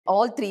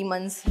All 3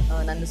 months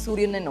ನಾನು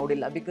ಸೂರ್ಯನೇ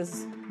ನೋಡಿಲ್ಲ because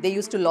they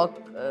used to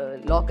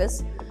lock us.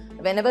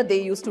 Whenever they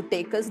used to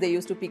take us, they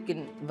used to pick in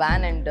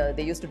van and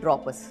they used to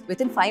drop us.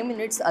 Within 5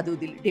 minutes ಅದು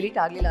delete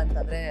ಆಗಲಿಲ್ಲ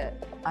ಅಂತಂದರೆ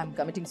I am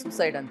committing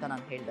suicide ಅಂತ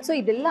ನಾನು ಹೇಳಿದೆ. So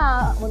ಇದೆಲ್ಲ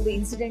ಒಂದು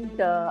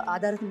incident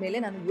ಆಧಾರದ ಮೇಲೆ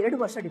ನಾನು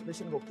 2 ವರ್ಷ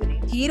ಡಿಪ್ರೆಷನ್ಗೆ ಹೋಗ್ತೀನಿ.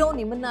 ಹೀರೋ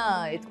ನಿಮ್ಮನ್ನ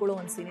ಎತ್ಕೊಳ್ಳೋ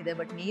ಒಂದು ಸೀನ್ ಇದೆ,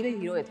 ಬಟ್ ನೀವೇ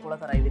ಹೀರೋ ಎತ್ಕೊಳ್ಳೋ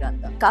ಥರ ಇದ್ದೀರಾ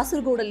ಅಂತ.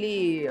 ಕಾಸರಗೋಡಲ್ಲಿ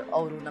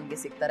ಅವರು ನಮಗೆ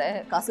ಸಿಗ್ತಾರೆ.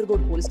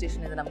 ಕಾಸರಗೋಡು ಪೊಲೀಸ್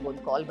ಸ್ಟೇಷನಿಂದ ನಮ್ಗೆ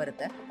ಒಂದು ಕಾಲ್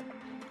ಬರುತ್ತೆ.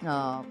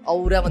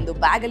 ಅವರ ಒಂದು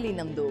ಬ್ಯಾಗಲ್ಲಿ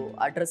ನಮ್ಮದು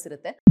ಅಡ್ರೆಸ್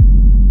ಇರುತ್ತೆ.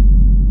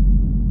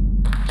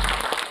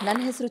 ನನ್ನ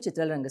ಹೆಸರು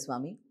ಚಿತ್ರಲ್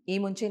ರಂಗಸ್ವಾಮಿ. ಈ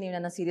ಮುಂಚೆ ನೀವು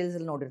ನನ್ನ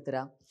ಸೀರಿಯಲ್ಸಲ್ಲಿ ನೋಡಿರ್ತೀರಾ,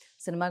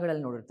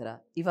 ಸಿನಿಮಾಗಳಲ್ಲಿ ನೋಡಿರ್ತೀರಾ,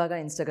 ಇವಾಗ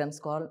ಇನ್ಸ್ಟಾಗ್ರಾಮ್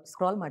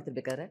ಸ್ಕ್ರಾಲ್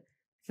ಮಾಡ್ತಿರ್ಬೇಕಾದ್ರೆ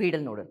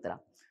ಫೀಡಲ್ಲಿ ನೋಡಿರ್ತೀರಾ.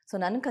 ಸೊ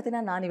ನನ್ನ ಕಥೆನ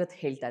ನಾನಿವತ್ತು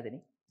ಹೇಳ್ತಾ ಇದ್ದೀನಿ.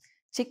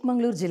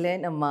 ಚಿಕ್ಕಮಗಳೂರು ಜಿಲ್ಲೆ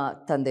ನಮ್ಮ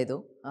ತಂದೆದು,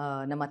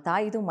 ನಮ್ಮ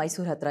ತಾಯಿದು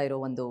ಮೈಸೂರು ಹತ್ರ ಇರೋ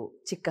ಒಂದು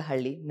ಚಿಕ್ಕ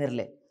ಹಳ್ಳಿ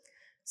ಮಿರ್ಲೆ.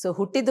 ಸೊ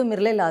ಹುಟ್ಟಿದ್ದು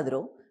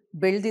ಮಿರ್ಲೆಲಾದರೂ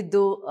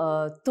ಬೆಳೆದಿದ್ದು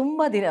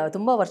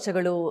ತುಂಬ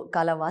ವರ್ಷಗಳು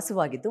ಕಾಲ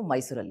ವಾಸವಾಗಿದ್ದು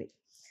ಮೈಸೂರಲ್ಲಿ.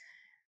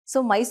 ಸೊ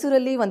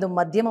ಮೈಸೂರಲ್ಲಿ ಒಂದು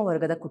ಮಧ್ಯಮ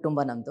ವರ್ಗದ ಕುಟುಂಬ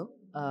ನಮ್ಮದು,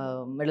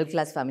 ಮಿಡಲ್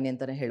ಕ್ಲಾಸ್ ಫ್ಯಾಮಿಲಿ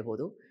ಅಂತಲೇ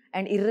ಹೇಳ್ಬೋದು.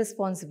 ಆ್ಯಂಡ್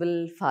ಇರ್ರೆಸ್ಪಾನ್ಸಿಬಲ್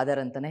ಫಾದರ್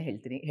ಅಂತಲೇ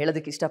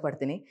ಹೇಳೋದಕ್ಕೆ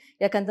ಇಷ್ಟಪಡ್ತೀನಿ.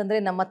 ಯಾಕಂತಂದರೆ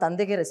ನಮ್ಮ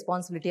ತಂದೆಗೆ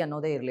ರೆಸ್ಪಾನ್ಸಿಬಿಲಿಟಿ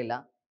ಅನ್ನೋದೇ ಇರಲಿಲ್ಲ.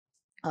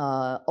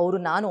 ಅವರು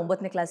ನಾನು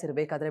 9ನೇ ಕ್ಲಾಸ್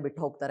ಇರಬೇಕಾದ್ರೆ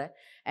ಬಿಟ್ಟು ಹೋಗ್ತಾರೆ.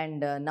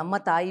 ಆ್ಯಂಡ್ ನಮ್ಮ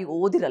ತಾಯಿ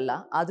ಓದಿರಲ್ಲ,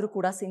 ಆದರೂ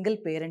ಕೂಡ ಸಿಂಗಲ್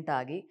ಪೇರೆಂಟ್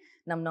ಆಗಿ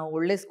ನಮ್ಮನ್ನ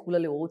ಒಳ್ಳೆ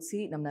ಸ್ಕೂಲಲ್ಲಿ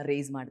ಓದಿಸಿ ನಮ್ಮನ್ನ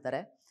ರೇಸ್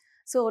ಮಾಡ್ತಾರೆ.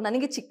 ಸೊ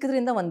ನನಗೆ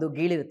ಚಿಕ್ಕದ್ರಿಂದ ಒಂದು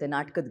ಗೀಳಿರುತ್ತೆ,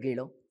 ನಾಟಕದ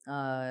ಗೀಳು.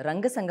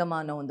 ರಂಗಸಂಗಮ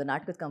ಅನ್ನೋ ಒಂದು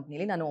ನಾಟಕದ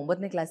ಕಂಪ್ನಿಲಿ ನಾನು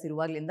 9ನೇ ಕ್ಲಾಸ್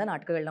ಇರುವಾಗಲಿಂದ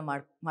ನಾಟಕಗಳನ್ನ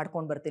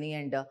ಮಾಡ್ಕೊಂಡು ಬರ್ತೀನಿ.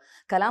 ಆ್ಯಂಡ್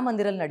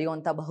ಕಲಾಮಂದಿರಲ್ಲಿ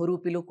ನಡೆಯುವಂಥ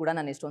ಬಹುರೂಪಿಲೂ ಕೂಡ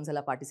ನಾನು ಎಷ್ಟೊಂದು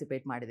ಸಲ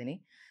ಪಾರ್ಟಿಸಿಪೇಟ್ ಮಾಡಿದ್ದೀನಿ.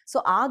 ಸೊ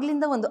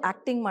ಆಗ್ಲಿಂದ ಒಂದು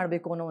ಆ್ಯಕ್ಟಿಂಗ್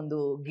ಮಾಡಬೇಕು ಅನ್ನೋ ಒಂದು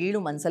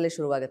ಗೀಳು ಮನಸ್ಸಲ್ಲೇ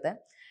ಶುರುವಾಗುತ್ತೆ.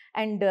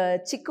 ಆ್ಯಂಡ್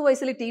ಚಿಕ್ಕ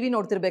ವಯಸ್ಸಲ್ಲಿ ಟಿ ವಿ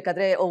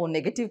ನೋಡ್ತಿರ್ಬೇಕಾದ್ರೆ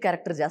ನೆಗೆಟಿವ್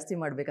ಕ್ಯಾರೆಕ್ಟರ್ ಜಾಸ್ತಿ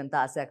ಮಾಡಬೇಕಂತ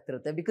ಆಸೆ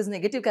ಆಗ್ತಿರುತ್ತೆ. ಬಿಕಾಸ್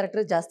ನೆಗೆಟಿವ್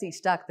ಕ್ಯಾರೆಕ್ಟರ್ ಜಾಸ್ತಿ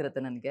ಇಷ್ಟ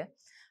ಆಗ್ತಿರುತ್ತೆ ನನಗೆ.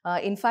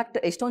 ಇನ್ಫ್ಯಾಕ್ಟ್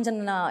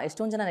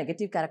ಎಷ್ಟೊಂದು ಜನ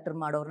ನೆಗೆಟಿವ್ ಕ್ಯಾರೆಕ್ಟರ್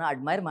ಮಾಡೋರನ್ನ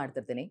ಅಡ್ಮೈರ್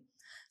ಮಾಡ್ತಿರ್ತೀನಿ.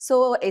 ಸೊ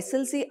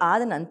SLC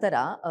ಆದ ನಂತರ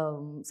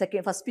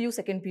ಫಸ್ಟ್ PU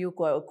ಸೆಕೆಂಡ್ PU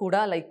ಕೂಡ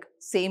ಲೈಕ್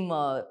ಸೇಮ್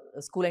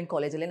ಸ್ಕೂಲ್ ಆ್ಯಂಡ್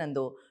ಕಾಲೇಜಲ್ಲಿ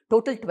ನಂದು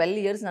ಟೋಟಲ್ 12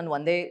 years ನಾನು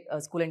ಒಂದೇ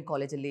ಸ್ಕೂಲ್ ಆ್ಯಂಡ್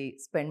ಕಾಲೇಜಲ್ಲಿ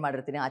ಸ್ಪೆಂಡ್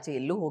ಮಾಡಿರ್ತೀನಿ, ಆಚೆ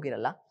ಎಲ್ಲೂ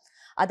ಹೋಗಿರಲ್ಲ.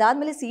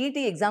 ಅದಾದಮೇಲೆ CET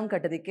ಎಕ್ಸಾಮ್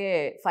ಕಟ್ಟೋದಕ್ಕೆ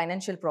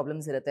ಫೈನಾನ್ಷಿಯಲ್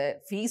ಪ್ರಾಬ್ಲಮ್ಸ್ ಇರುತ್ತೆ.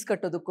 Fees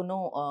ಕಟ್ಟೋದಕ್ಕೂ,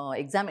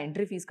 exam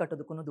entry fees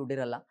ಕಟ್ಟೋದಕ್ಕೂ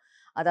ದುಡ್ಡಿರಲ್ಲ.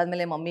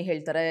 ಅದಾದಮೇಲೆ ಮಮ್ಮಿ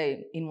ಹೇಳ್ತಾರೆ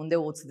ಇನ್ನು ಮುಂದೆ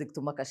ಓದಿಸೋದಕ್ಕೆ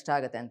ತುಂಬ ಕಷ್ಟ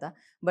ಆಗುತ್ತೆ ಅಂತ.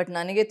 ಬಟ್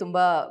ನನಗೆ ತುಂಬ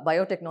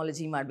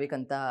ಬಯೋಟೆಕ್ನಾಲಜಿ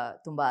ಮಾಡಬೇಕಂತ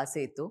ತುಂಬ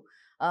ಆಸೆ ಇತ್ತು.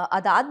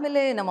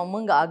 ಅದಾದಮೇಲೆ ನಮ್ಮ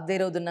ಅಮ್ಮಂಗೆ ಆಗದೆ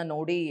ಇರೋದನ್ನು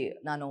ನೋಡಿ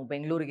ನಾನು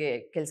ಬೆಂಗಳೂರಿಗೆ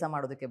ಕೆಲಸ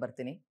ಮಾಡೋದಕ್ಕೆ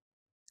ಬರ್ತೀನಿ.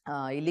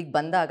 ಇಲ್ಲಿಗೆ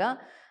ಬಂದಾಗ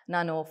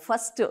ನಾನು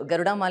ಫಸ್ಟ್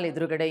ಗರುಡ ಮಾಲ್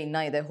ಎದುರುಗಡೆ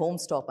ಇನ್ನೂ ಇದೆ ಹೋಮ್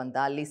ಸ್ಟಾಪ್ ಅಂತ,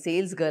 ಅಲ್ಲಿ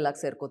ಸೇಲ್ಸ್ ಗರ್ಲ್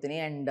ಆಗಿ ಸೇರ್ಕೋತೀನಿ.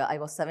 And I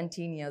was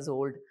 17 years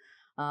old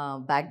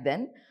back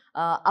then.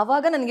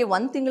 ಆವಾಗ ನನಗೆ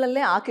 1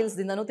 ತಿಂಗಳಲ್ಲೇ ಆ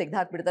ಕೆಲಸದಿಂದನೂ ತೆಗೆದು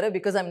ಹಾಕ್ಬಿಡ್ತಾರೆ,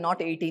 ಬಿಕಾಸ್ ಐ ಆಮ್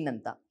ನಾಟ್ 18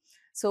 ಅಂತ.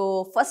 ಸೊ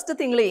ಫಸ್ಟ್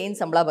ತಿಂಗಳು ಏನು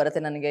ಸಂಬಳ ಬರುತ್ತೆ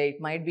ನನಗೆ, it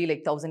might be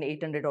like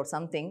 1800 R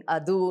something.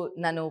 ಅದು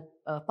ನಾನು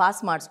ಪಾಸ್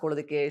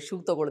ಮಾಡಿಸ್ಕೊಳ್ಳೋದಕ್ಕೆ, ಶೂ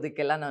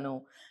ತೊಗೊಳೋದಕ್ಕೆಲ್ಲ ನಾನು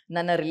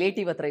ನನ್ನ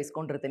ರಿಲೇಟಿವ್ ಹತ್ರ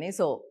ಇಸ್ಕೊಂಡಿರ್ತೀನಿ.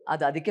 ಸೊ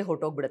ಅದಕ್ಕೆ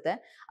ಹೊರಟೋಗ್ಬಿಡುತ್ತೆ.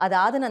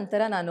 ಅದಾದ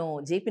ನಂತರ ನಾನು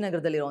JP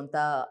ನಗರದಲ್ಲಿರುವಂಥ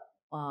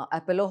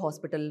ಅಪೆಲೋ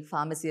ಹಾಸ್ಪಿಟಲ್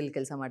ಫಾರ್ಮಸಿಯಲ್ಲಿ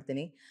ಕೆಲಸ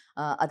ಮಾಡ್ತೀನಿ.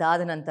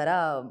 ಅದಾದ ನಂತರ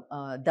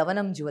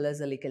ದವನಂ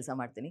ಜ್ಯುವೆಲರ್ಸಲ್ಲಿ ಕೆಲಸ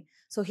ಮಾಡ್ತೀನಿ.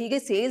 ಸೊ ಹೀಗೆ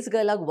ಸೇಲ್ಸ್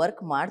ಗರ್ಲ್ ಆಗಿ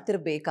ವರ್ಕ್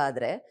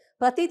ಮಾಡ್ತಿರ್ಬೇಕಾದ್ರೆ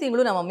ಪ್ರತಿ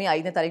ತಿಂಗಳು ನಮ್ಮ ಮಮ್ಮಿ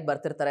 5ನೇ ತಾರೀಕು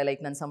ಬರ್ತಿರ್ತಾರೆ,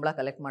 ಲೈಕ್ ನನ್ನ ಸಂಬಳ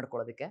ಕಲೆಕ್ಟ್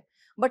ಮಾಡ್ಕೊಳ್ಳೋದಕ್ಕೆ.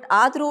 ಬಟ್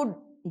ಆದರೂ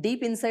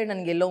ಡೀಪ್ ಇನ್ಸೈಡ್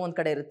ನನಗೆಲ್ಲೋ ಒಂದು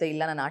ಕಡೆ ಇರುತ್ತೆ,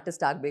 ಇಲ್ಲ ನಾನು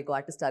ಆರ್ಟಿಸ್ಟ್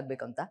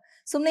ಆಗಬೇಕು ಅಂತ.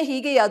 ಸುಮ್ಮನೆ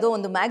ಹೀಗೆ ಯಾವುದೋ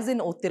ಒಂದು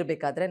ಮ್ಯಾಗ್ಝಿನ್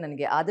ಓದ್ತಿರ್ಬೇಕಾದ್ರೆ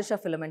ನನಗೆ ಆದರ್ಶ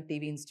ಫಿಲ್ಮ್ ಆ್ಯಂಡ್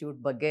TV ಇನ್ಸ್ಟಿಟ್ಯೂಟ್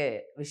ಬಗ್ಗೆ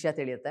ವಿಷಯ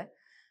ತಿಳಿಯುತ್ತೆ.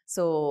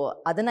 ಸೊ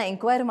ಅದನ್ನು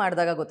ಎಂಕ್ವೈರಿ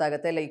ಮಾಡಿದಾಗ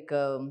ಗೊತ್ತಾಗುತ್ತೆ ಲೈಕ್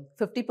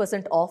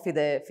 50% ಆಫ್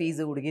ಇದೆ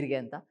ಫೀಸು ಹುಡುಗಿರಿಗೆ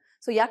ಅಂತ.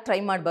 ಸೊ ಯಾಕೆ ಟ್ರೈ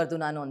ಮಾಡಬಾರ್ದು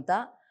ನಾನು ಅಂತ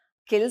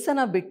ಕೆಲಸನ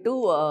ಬಿಟ್ಟು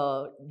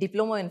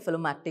diploma in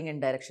film acting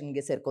and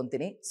ಡೈರೆಕ್ಷನ್ಗೆ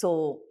ಸೇರ್ಕೊತೀನಿ. So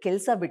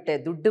ಕೆಲಸ ಬಿಟ್ಟೆ,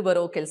 ದುಡ್ಡು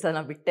ಬರೋ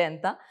ಕೆಲಸನ ಬಿಟ್ಟೆ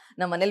ಅಂತ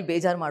ನಮ್ಮ ಮನೇಲಿ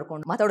ಬೇಜಾರು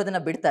ಮಾಡ್ಕೊಂಡು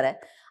ಮಾತಾಡೋದನ್ನು ಬಿಡ್ತಾರೆ.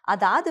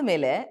 ಅದಾದ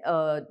ಮೇಲೆ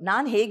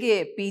ನಾನು ಹೇಗೆ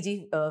PG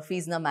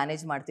ಫೀಸ್ನ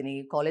ಮ್ಯಾನೇಜ್ ಮಾಡ್ತೀನಿ,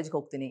 ಕಾಲೇಜ್ಗೆ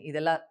ಹೋಗ್ತೀನಿ,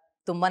 ಇದೆಲ್ಲ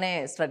ತುಂಬಾ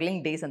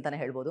ಸ್ಟ್ರಗ್ಲಿಂಗ್ ಡೇಸ್ ಅಂತಲೇ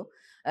ಹೇಳ್ಬೋದು.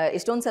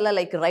 ಎಷ್ಟೊಂದು ಸಲ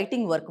ಲೈಕ್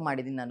ರೈಟಿಂಗ್ ವರ್ಕ್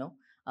ಮಾಡಿದ್ದೀನಿ ನಾನು.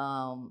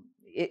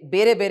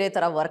 ಬೇರೆ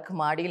ಥರ ವರ್ಕ್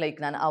ಮಾಡಿ ಲೈಕ್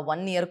ನಾನು ಆ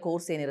 1 year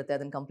ಕೋರ್ಸ್ ಏನಿರುತ್ತೆ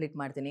ಅದನ್ನು ಕಂಪ್ಲೀಟ್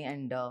ಮಾಡ್ತೀನಿ.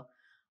 And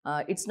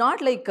it's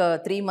not like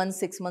 3 months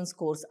 6 months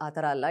course ಆ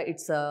ಥರ ಅಲ್ಲ.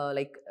 It's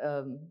like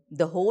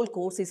the whole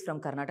course is from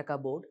Karnataka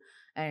board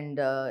and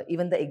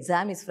even the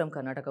exam is from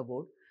Karnataka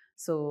board.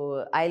 So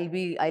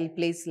I'll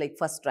place like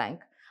first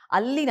rank.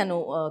 ಅಲ್ಲಿ ನಾನು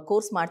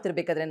course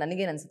ಮಾಡ್ತಿರ್ಬೇಕಾದ್ರೆ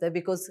ನನಗೇನು ಅನಿಸುತ್ತೆ,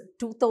 ಬಿಕಾಸ್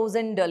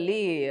 2000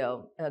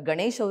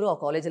 ಗಣೇಶ್ ಅವರು ಆ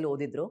ಕಾಲೇಜಲ್ಲಿ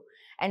ಓದಿದ್ರು.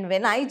 ಆ್ಯಂಡ್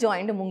ವೆನ್ ಐ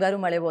ಜಾಯಿಂಡ್ ಮುಂಗಾರು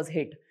ಮಳೆ was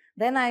hit.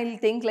 Then I will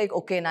think like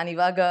okay, ನಾನು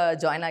ಇವಾಗ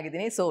ಜಾಯ್ನ್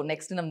ಆಗಿದ್ದೀನಿ, ಸೊ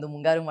ನೆಕ್ಸ್ಟ್ ನಮ್ಮದು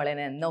ಮುಂಗಾರು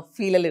ಮಳೆನೇ ಅನ್ನೋ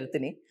ಫೀಲಲ್ಲಿ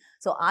ಇರ್ತೀನಿ.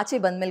 ಸೊ ಆಚೆ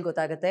ಬಂದಮೇಲೆ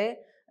ಗೊತ್ತಾಗುತ್ತೆ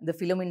the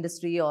film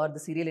industry or the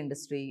serial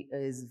industry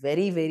is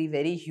very, very,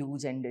 very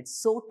huge and it's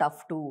so tough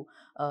to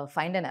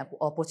find an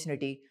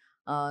opportunity.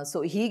 So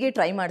ಹೀಗೆ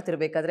ಟ್ರೈ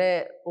ಮಾಡ್ತಿರ್ಬೇಕಾದ್ರೆ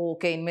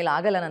ಓಕೆ ಇನ್ಮೇಲೆ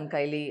ಆಗಲ್ಲ ನನ್ನ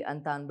ಕೈಲಿ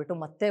ಅಂತ ಅಂದ್ಬಿಟ್ಟು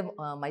ಮತ್ತೆ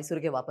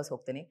ಮೈಸೂರಿಗೆ ವಾಪಸ್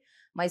ಹೋಗ್ತೀನಿ.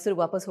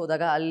 ಮೈಸೂರಿಗೆ ವಾಪಸ್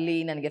ಹೋದಾಗ ಅಲ್ಲಿ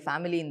ನನಗೆ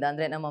ಫ್ಯಾಮಿಲಿಯಿಂದ,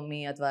 ಅಂದರೆ ನಮ್ಮ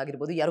ಮಮ್ಮಿ ಅಥವಾ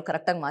ಆಗಿರ್ಬೋದು, ಯಾರು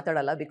ಕರೆಕ್ಟಾಗಿ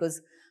ಮಾತಾಡಲ್ಲ, ಬಿಕಾಸ್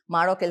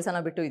ಮಾಡೋ ಕೆಲಸನ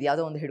ಬಿಟ್ಟು ಇದು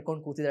ಯಾವುದೋ ಒಂದು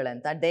ಹಿಡ್ಕೊಂಡು ಕೂತಿದ್ದಾಳೆ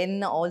ಅಂತ. Then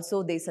also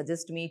they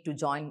suggest me to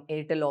join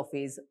Airtel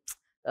office,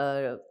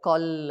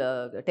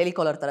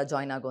 telecaller ಥರ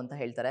ಜಾಯ್ನ್ ಆಗು ಅಂತ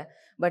ಹೇಳ್ತಾರೆ.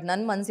 ಬಟ್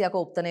ನನ್ನ ಮನಸ್ಸು ಯಾಕೋ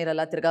ಒಪ್ತಾನೆ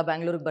ಇರಲ್ಲ. ತಿರ್ಗಾ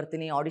ಬ್ಯಾಂಗ್ಳೂರಿಗೆ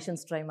ಬರ್ತೀನಿ,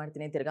 ಆಡಿಷನ್ಸ್ ಟ್ರೈ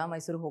ಮಾಡ್ತೀನಿ, ತಿರ್ಗಾ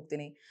ಮೈಸೂರಿಗೆ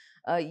ಹೋಗ್ತೀನಿ.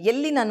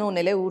 ಎಲ್ಲಿ ನಾನು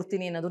ನೆಲೆ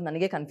ಊರ್ತೀನಿ ಅನ್ನೋದು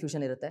ನನಗೆ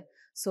ಕನ್ಫ್ಯೂಷನ್ ಇರುತ್ತೆ.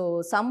 ಸೊ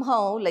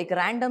ಸಮ್ಹೌ ಲೈಕ್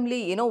ರ್ಯಾಂಡಮ್ಲಿ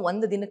ಏನೋ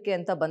ಒಂದು ದಿನಕ್ಕೆ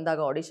ಅಂತ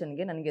ಬಂದಾಗ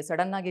ಆಡಿಷನ್ಗೆ ನನಗೆ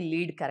ಸಡನ್ನಾಗಿ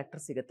ಲೀಡ್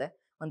ಕ್ಯಾರೆಕ್ಟರ್ ಸಿಗುತ್ತೆ.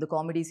 ಒಂದು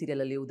ಕಾಮಿಡಿ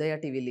ಸೀರಿಯಲಲ್ಲಿ ಉದಯ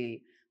ಟಿವಿಲಿ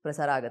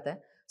ಪ್ರಸಾರ ಆಗುತ್ತೆ.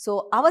 ಸೊ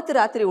ಅವತ್ತು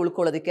ರಾತ್ರಿ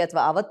ಉಳ್ಕೊಳ್ಳೋದಕ್ಕೆ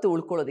ಅಥವಾ ಅವತ್ತು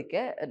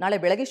ಉಳ್ಕೊಳ್ಳೋದಕ್ಕೆ ನಾಳೆ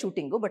ಬೆಳಗ್ಗೆ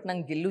ಶೂಟಿಂಗು, ಬಟ್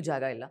ನಂಗೆ ಗೆಲ್ಲೂ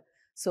ಜಾಗ ಇಲ್ಲ.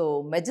 ಸೊ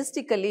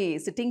ಮೆಜೆಸ್ಟಿಕಲ್ಲಿ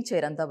ಸಿಟ್ಟಿಂಗ್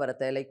ಚೇರ್ ಅಂತ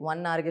ಬರುತ್ತೆ, ಲೈಕ್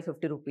 1 ಅವರ್ಗೆ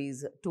 50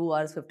 ರುಪೀಸ್, 2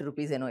 ಅವರ್ಸ್ 50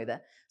 ರುಪೀಸ್ ಏನೋ ಇದೆ.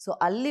 ಸೊ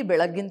ಅಲ್ಲಿ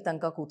ಬೆಳಗ್ಗಿನ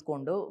ತನಕ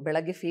ಕೂತ್ಕೊಂಡು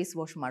ಬೆಳಗ್ಗೆ ಫೇಸ್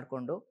ವಾಶ್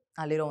ಮಾಡಿಕೊಂಡು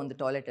ಅಲ್ಲಿರೋ ಒಂದು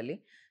ಟಾಯ್ಲೆಟಲ್ಲಿ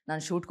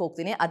ನಾನು ಶೂಟ್ಗೆ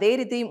ಹೋಗ್ತೀನಿ. ಅದೇ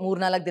ರೀತಿ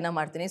 3-4 ದಿನ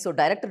ಮಾಡ್ತೀನಿ. ಸೊ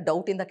ಡೈರೆಕ್ಟರ್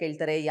ಡೌಟಿಂದ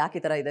ಕೇಳ್ತಾರೆ, ಯಾಕೆ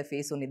ಈ ಥರ ಇದೆ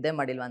ಫೇಸು, ನಿದ್ದೆ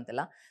ಮಾಡಿಲ್ವಾ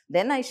ಅಂತೆಲ್ಲ.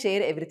 Then I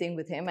share everything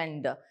with him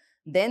and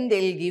then they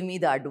will give me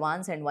the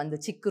advance and ಒಂದು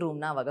ಚಿಕ್ಕ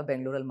ರೂಮ್ನ ಅವಾಗ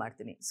ಬೆಂಗಳೂರಲ್ಲಿ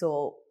ಮಾಡ್ತೀನಿ. So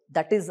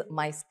that is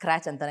my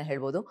scratch ಅಂತಲೇ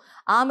ಹೇಳ್ಬೋದು.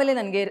 ಆಮೇಲೆ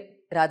ನನಗೆ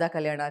ರಾಧಾ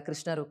ಕಲ್ಯಾಣ,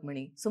 ಕೃಷ್ಣ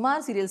ರುಕ್ಮಿಣಿ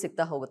ಸುಮಾರು ಸೀರಿಯಲ್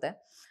ಸಿಗ್ತಾ ಹೋಗುತ್ತೆ.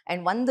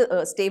 ಆ್ಯಂಡ್ ಒಂದು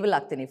ಸ್ಟೇಬಲ್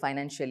ಆಗ್ತೀನಿ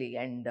ಫೈನಾನ್ಷಿಯಲಿ.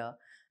 ಆ್ಯಂಡ್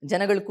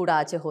ಜನಗಳು ಕೂಡ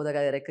ಆಚೆ ಹೋದಾಗ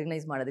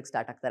ರೆಕಗ್ನೈಸ್ ಮಾಡೋದಕ್ಕೆ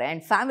ಸ್ಟಾರ್ಟ್ ಆಗ್ತಾರೆ.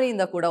 ಆ್ಯಂಡ್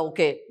ಫ್ಯಾಮಿಲಿಯಿಂದ ಕೂಡ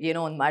ಓಕೆ ಏನೋ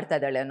ಒಂದು ಮಾಡ್ತಾ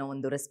ಇದ್ದಾಳೆ ಅನ್ನೋ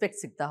ಒಂದು ರೆಸ್ಪೆಕ್ಟ್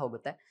ಸಿಗ್ತಾ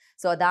ಹೋಗುತ್ತೆ.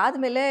 ಸೊ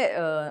ಅದಾದಮೇಲೆ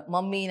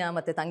ಮಮ್ಮಿನ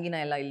ಮತ್ತು ತಂಗಿನ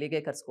ಎಲ್ಲ ಇಲ್ಲಿಗೆ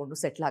ಕರೆಸ್ಕೊಂಡು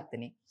ಸೆಟ್ಲ್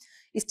ಆಗ್ತೀನಿ.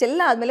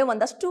 ಇಷ್ಟೆಲ್ಲ ಆದಮೇಲೆ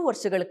ಒಂದಷ್ಟು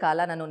ವರ್ಷಗಳ ಕಾಲ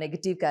ನಾನು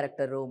ನೆಗೆಟಿವ್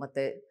ಕ್ಯಾರೆಕ್ಟರು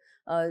ಮತ್ತು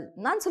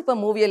ನಾನು ಸ್ವಲ್ಪ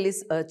ಮೂವಿಯಲ್ಲಿ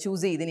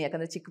ಚೂಸಿ ಇದ್ದೀನಿ,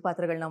 ಯಾಕಂದರೆ ಚಿಕ್ಕ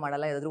ಪಾತ್ರಗಳನ್ನ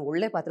ಮಾಡಲ್ಲ, ಯಾವುದಾದ್ರೂ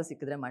ಒಳ್ಳೆ ಪಾತ್ರ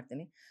ಸಿಕ್ಕಿದ್ರೆ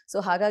ಮಾಡ್ತೀನಿ. ಸೊ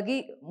ಹಾಗಾಗಿ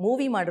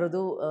ಮೂವಿ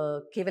ಮಾಡಿರೋದು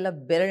ಕೇವಲ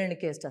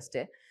ಬೆರಳೆಣಿಕೆ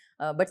ಅಷ್ಟೇ.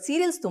 ಬಟ್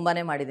ಸೀರಿಯಲ್ಸ್ ತುಂಬಾ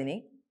ಮಾಡಿದ್ದೀನಿ.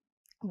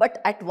 But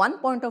at one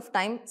point of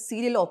time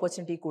serial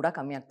opportunity ಕೂಡ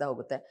ಕಮ್ಮಿ ಆಗ್ತಾ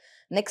ಹೋಗುತ್ತೆ.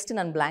 ನೆಕ್ಸ್ಟ್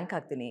ನಾನು ಬ್ಲ್ಯಾಂಕ್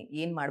ಆಗ್ತೀನಿ,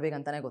 ಏನು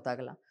ಮಾಡಬೇಕಂತಲೇ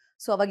ಗೊತ್ತಾಗಲ್ಲ.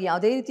 ಸೊ ಅವಾಗ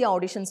ಯಾವುದೇ ರೀತಿಯ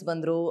ಆಡಿಷನ್ಸ್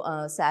ಬಂದರು,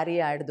 ಸ್ಯಾರಿ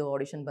ಆ್ಯಡ್ದು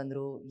ಆಡಿಷನ್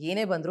ಬಂದರು,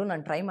 ಏನೇ ಬಂದರೂ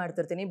ನಾನು ಟ್ರೈ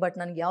ಮಾಡ್ತಿರ್ತೀನಿ. ಬಟ್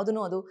ನನಗೆ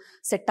ಯಾವುದೂ ಅದು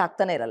ಸೆಟ್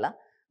ಆಗ್ತಾನೆ ಇರಲ್ಲ.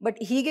 ಬಟ್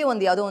ಹೀಗೆ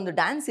ಯಾವುದೋ ಒಂದು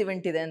ಡ್ಯಾನ್ಸ್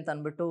ಇವೆಂಟ್ ಇದೆ ಅಂತ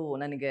ಅಂದ್ಬಿಟ್ಟು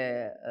ನನಗೆ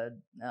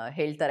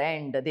ಹೇಳ್ತಾರೆ.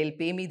 And they will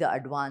pay me the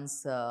advance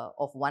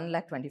of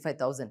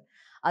 1,25,000.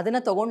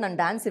 ಅದನ್ನು ತೊಗೊಂಡು ನಾನು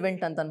ಡ್ಯಾನ್ಸ್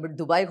ಇವೆಂಟ್ ಅಂತ ಅಂದ್ಬಿಟ್ಟು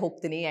ದುಬೈಗೆ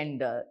ಹೋಗ್ತೀನಿ.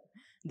 And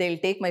they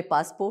will take my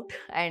passport.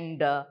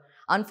 And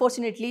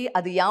unfortunately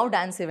ಅದು ಯಾವ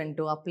ಡ್ಯಾನ್ಸ್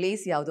ಇವೆಂಟು, ಆ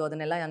ಪ್ಲೇಸ್ ಯಾವುದು,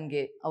 ಅದನ್ನೆಲ್ಲ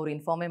ನನಗೆ ಅವ್ರು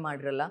ಇನ್ಫಾರ್ಮೇ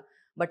ಮಾಡಿರಲ್ಲ.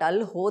 ಬಟ್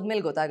ಅಲ್ಲಿ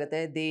ಹೋದ್ಮೇಲೆ ಗೊತ್ತಾಗುತ್ತೆ,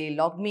 they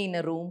locked me in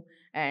a room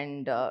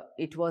and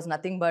it was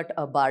nothing but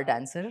a bar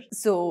dancer.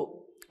 So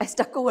I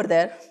stuck over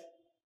there.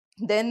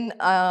 Then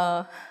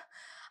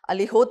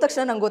ಅಲ್ಲಿ ಹೋದ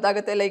ತಕ್ಷಣ ನಂಗೆ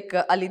ಗೊತ್ತಾಗುತ್ತೆ, ಲೈಕ್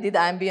ಅಲ್ಲಿದ್ದ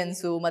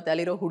ಆ್ಯಂಬಿಯನ್ಸು ಮತ್ತು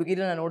ಅಲ್ಲಿರೋ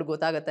ಹುಡುಗಿರನ್ನ ನೋಡಿ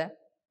ಗೊತ್ತಾಗುತ್ತೆ.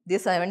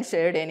 This I haven't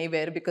shared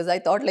anywhere because I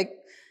thought like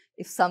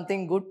if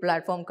something good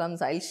platform comes,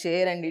 I'll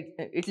share and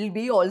it will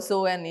be also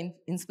an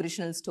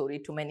inspirational story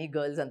to many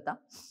girls anta.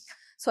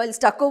 So I'll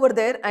stuck over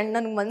there and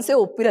nange manse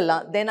oppiralla.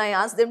 Then I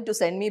asked them to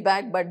send me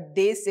back, but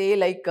they say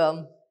like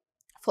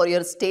for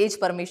your stage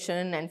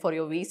permission and for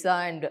your visa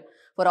and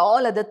for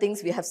all other things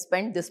we have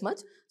spent this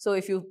much, so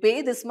if you pay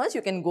this much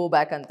you can go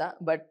back anta.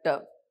 But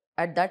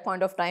at that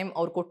point of time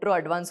ಅವ್ರು ಕೊಟ್ಟಿರೋ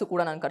advance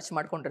ಕೂಡ ನಾನು ಖರ್ಚು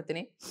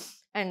ಮಾಡ್ಕೊಂಡಿರ್ತೀನಿ.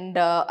 And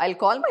I'll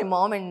call my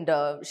mom and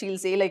she'll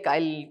say like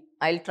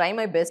I'll try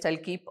my best,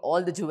 I'll keep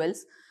all the jewels,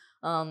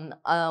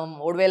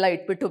 ಒಡವೆ ಎಲ್ಲ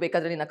ಇಟ್ಬಿಟ್ಟು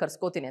ಬೇಕಾದರೆ ನಿನ್ನ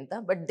ಕರ್ಸ್ಕೋತೀನಿ ಅಂತ.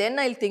 ಬಟ್ ದೆನ್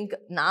ಐಲ್ ಥಿಂಕ್,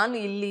 ನಾನು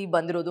ಇಲ್ಲಿ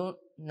ಬಂದಿರೋದು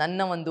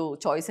ನನ್ನ ಒಂದು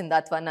ಚಾಯ್ಸಿಂದ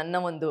ಅಥವಾ ನನ್ನ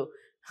ಒಂದು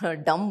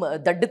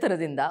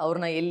ದಡ್ಡತನದಿಂದ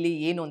ಅವ್ರನ್ನ ಎಲ್ಲಿ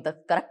ಏನು ಅಂತ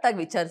ಕರೆಕ್ಟಾಗಿ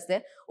ವಿಚಾರಿಸಿದೆ.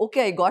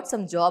 Okay, I got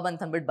some job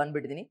ಅಂತ ಅಂದ್ಬಿಟ್ಟು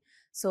ಬಂದುಬಿಟ್ಟಿದ್ದೀನಿ.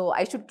 So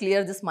I should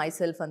clear this my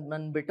self ಅಂತ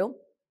ಬಂದುಬಿಟ್ಟು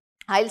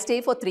I'll stay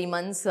for 3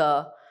 months.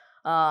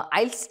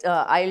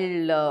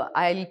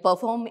 I'll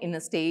perform in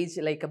a stage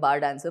like a bar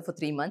dancer for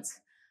 3 months.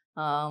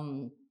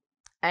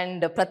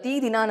 And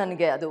ಪ್ರತಿದಿನ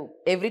ನನಗೆ ಅದು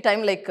every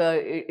time like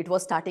it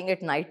was starting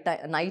at night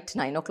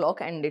 9 o'clock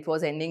and it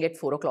was ending at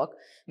 4 o'clock.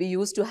 We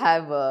used to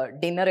have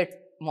dinner at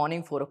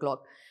morning 4 o'clock.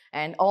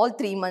 And all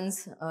 3 months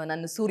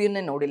ನಾನು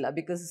ಸೂರ್ಯನೇ ನೋಡಿಲ್ಲ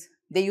because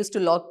they used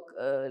to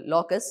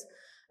lock us.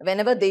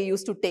 Whenever they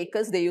used to take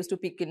us, they used to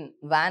pick in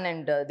van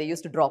and they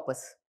used to drop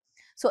us.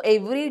 So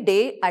every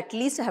day at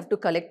least I have to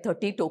collect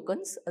 30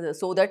 tokens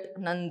so that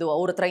ನಂದು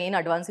ಅವ್ರ ಹತ್ರ ಏನು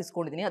advance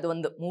ಇಸ್ಕೊಂಡಿದ್ದೀನಿ ಅದು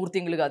ಒಂದು 3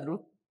 ತಿಂಗಳಿಗಾದರೂ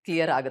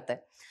clear ಆಗುತ್ತೆ.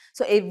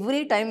 So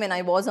every time when I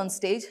was on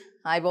stage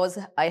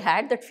I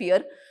had that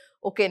fear.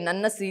 Okay,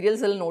 ನನ್ನ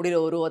ಸೀರಿಯಲ್ಸಲ್ಲಿ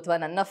ನೋಡಿರೋರು ಅಥವಾ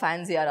ನನ್ನ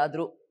ಫ್ಯಾನ್ಸ್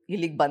ಯಾರಾದರೂ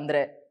ಇಲ್ಲಿಗೆ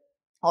ಬಂದರೆ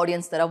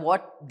ಆಡಿಯನ್ಸ್ ಥರ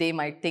ವಾಟ್ ದೇ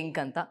ಮೈಟ್ ಥಿಂಕ್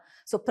ಅಂತ.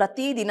 ಸೊ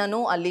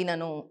ಪ್ರತಿದಿನವೂ ಅಲ್ಲಿ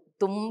ನಾನು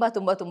ತುಂಬ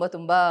ತುಂಬ ತುಂಬ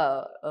ತುಂಬ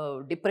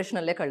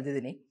ಡಿಪ್ರೆಷನಲ್ಲೇ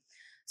ಕಳೆದಿದ್ದೀನಿ.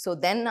 So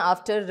then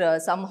after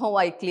somehow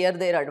I clear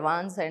there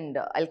advance and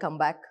I'll come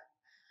back.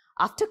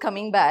 After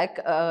coming back,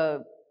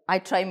 I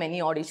try many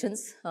auditions.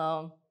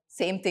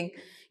 Same thing.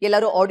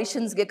 ಎಲ್ಲರೂ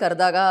ಆಡಿಷನ್ಸ್ಗೆ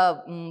ಕರೆದಾಗ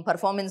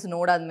performance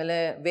ನೋಡಾದ್ಮೇಲೆ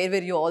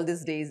where you all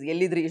this days,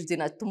 ಎಲ್ಲಿದ್ರಿ ಇಷ್ಟು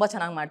ದಿನ, ತುಂಬ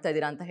ಚೆನ್ನಾಗಿ ಮಾಡ್ತಾ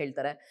ಇದ್ದೀರಾ ಅಂತ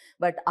ಹೇಳ್ತಾರೆ.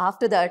 But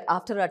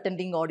after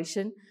attending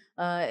audition,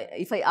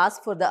 if I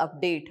ask for the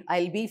update, I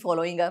will be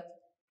following up.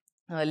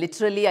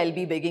 Literally I will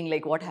be begging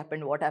like what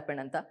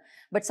happened ಅಂತ.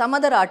 But some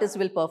other artist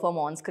will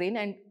perform on screen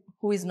and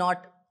who is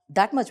not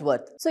that much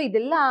worth. So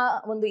ಇದೆಲ್ಲ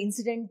ಒಂದು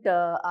incident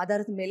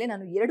ಆಧಾರದ ಮೇಲೆ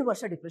ನಾನು 2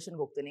 ವರ್ಷ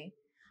ಡಿಪ್ರೆಷನ್ಗೆ ಹೋಗ್ತೀನಿ.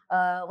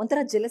 ಒಂಥರ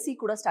jealousy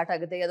ಕೂಡ ಸ್ಟಾರ್ಟ್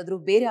ಆಗುತ್ತೆ. ಯಾವುದಾದ್ರೂ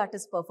ಬೇರೆ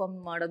ಆರ್ಟಿಸ್ಟ್ ಪರ್ಫಾರ್ಮ್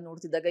ಮಾಡೋದು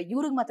ನೋಡ್ತಿದ್ದಾಗ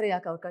ಇವ್ರಿಗೆ ಮಾತ್ರ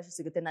ಯಾಕೆ ಅವಕಾಶ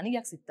ಸಿಗುತ್ತೆ, ನನಗೆ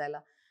ಯಾಕೆ ಸಿಗ್ತಾ ಇಲ್ಲ,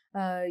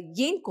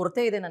 ಏನು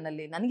ಕೊರತೆ ಇದೆ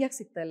ನನ್ನಲ್ಲಿ, ನನಗೆ ಯಾಕೆ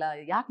ಸಿಗ್ತಾ ಇಲ್ಲ,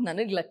 ಯಾಕೆ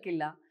ನನಗೆ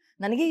ಲಕ್ಕಿಲ್ಲ,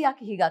 ನನಗೆ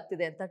ಯಾಕೆ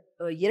ಹೀಗಾಗ್ತಿದೆ ಅಂತ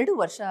 2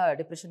 ವರ್ಷ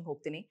ಡಿಪ್ರೆಷನ್ಗೆ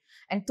ಹೋಗ್ತೀನಿ.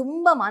 ಆ್ಯಂಡ್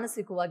ತುಂಬ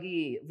ಮಾನಸಿಕವಾಗಿ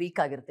ವೀಕ್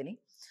ಆಗಿರ್ತೀನಿ.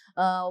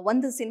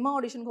 ಒಂದು ಸಿನಿಮಾ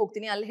ಆಡಿಷನ್ಗೆ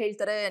ಹೋಗ್ತೀನಿ, ಅಲ್ಲಿ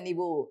ಹೇಳ್ತಾರೆ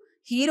ನೀವು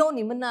ಹೀರೋ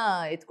ನಿಮ್ಮನ್ನ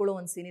ಎತ್ಕೊಳ್ಳೋ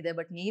ಒಂದು ಸೀನ್ ಇದೆ,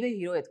 ಬಟ್ ನೀವೇ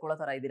ಹೀರೋ ಎತ್ಕೊಳ್ಳೋ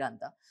ಥರ ಇದ್ದೀರಾ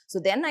ಅಂತ. ಸೊ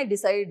ದೆನ್ ಐ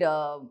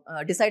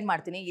ಡಿಸೈಡ್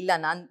ಮಾಡ್ತೀನಿ, ಇಲ್ಲ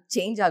ನಾನು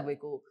ಚೇಂಜ್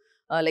ಆಗಬೇಕು,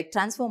 ಲೈಕ್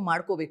ಟ್ರಾನ್ಸ್ಫಾರ್ಮ್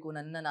ಮಾಡ್ಕೋಬೇಕು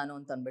ನಾನು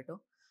ಅಂತ ಅಂದ್ಬಿಟ್ಟು.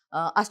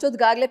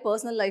 ಅಷ್ಟೊತ್ತಿಗಾಗಲೇ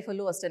ಪರ್ಸ್ನಲ್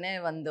ಲೈಫಲ್ಲೂ ಅಷ್ಟೇ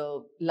ಒಂದು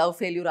ಲವ್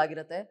ಫೇಲ್ಯೂರ್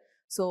ಆಗಿರುತ್ತೆ.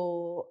 ಸೊ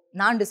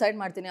ನಾನು ಡಿಸೈಡ್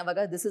ಮಾಡ್ತೀನಿ ಅವಾಗ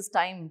this is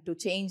time to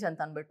change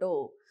ಅಂತ ಅಂದ್ಬಿಟ್ಟು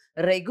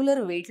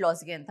ರೆಗ್ಯುಲರ್ ವೆಯ್ಟ್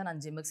ಲಾಸ್ಗೆ ಅಂತ ನಾನು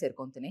ಜಿಮ್ಮಿಗೆ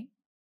ಸೇರ್ಕೊತೀನಿ.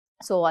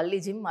 ಸೊ ಅಲ್ಲಿ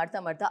ಜಿಮ್ ಮಾಡ್ತಾ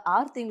ಮಾಡ್ತಾ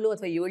 6 ತಿಂಗಳು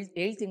ಅಥವಾ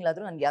 7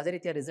 ತಿಂಗಳಾದರೂ ನನಗೆ ಯಾವುದೇ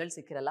ರೀತಿಯ ರಿಸಲ್ಟ್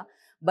ಸಿಕ್ಕಿರಲ್ಲ.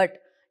 ಬಟ್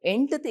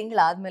 8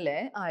 ತಿಂಗಳಾದಮೇಲೆ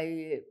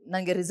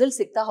ನನಗೆ ರಿಸಲ್ಟ್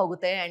ಸಿಗ್ತಾ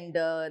ಹೋಗುತ್ತೆ ಆ್ಯಂಡ್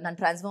ನಾನು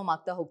ಟ್ರಾನ್ಸ್ಫಾರ್ಮ್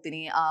ಆಗ್ತಾ ಹೋಗ್ತೀನಿ.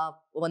 ಆ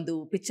ಒಂದು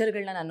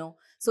ಪಿಕ್ಚರ್ಗಳನ್ನ ನಾನು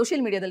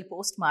ಸೋಷಿಯಲ್ ಮೀಡಿಯಾದಲ್ಲಿ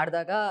ಪೋಸ್ಟ್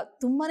ಮಾಡಿದಾಗ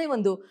ತುಂಬಾ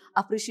ಒಂದು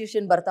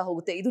ಅಪ್ರಿಷಿಯೇಷನ್ ಬರ್ತಾ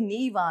ಹೋಗುತ್ತೆ. ಇದು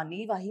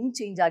ನೀವಾ ಹಿಂಗೆ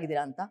ಚೇಂಜ್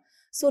ಆಗಿದ್ದೀರಾ ಅಂತ.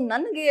 ಸೊ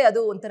ನನಗೆ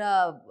ಅದು ಒಂಥರ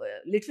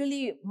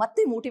ಲಿಟ್ರಲಿ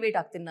ಮತ್ತೆ ಮೋಟಿವೇಟ್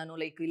ಆಗ್ತೀನಿ ನಾನು,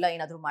 ಲೈಕ್ ಇಲ್ಲ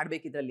ಏನಾದರೂ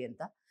ಮಾಡಬೇಕಿದ್ರಲ್ಲಿ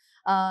ಅಂತ.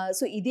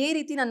 ಸೊ ಇದೇ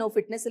ರೀತಿ ನಾನು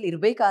ಫಿಟ್ನೆಸ್ಸಲ್ಲಿ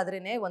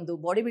ಇರಬೇಕಾದ್ರೇ ಒಂದು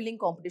ಬಾಡಿ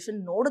ಬಿಲ್ಡಿಂಗ್ ಕಾಂಪಿಟೇಷನ್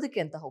ನೋಡೋದಕ್ಕೆ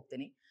ಅಂತ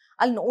ಹೋಗ್ತೀನಿ.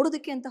 ಅಲ್ಲಿ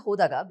ನೋಡೋದಕ್ಕೆ ಅಂತ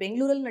ಹೋದಾಗ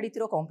ಬೆಂಗಳೂರಲ್ಲಿ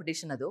ನಡೀತಿರೋ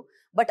ಕಾಂಪಿಟೇಷನ್ ಅದು.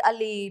 ಬಟ್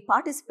ಅಲ್ಲಿ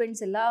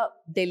ಪಾರ್ಟಿಸಿಪೆಂಟ್ಸ್ ಎಲ್ಲ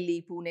ಡೆಲ್ಲಿ,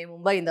 ಪುಣೆ,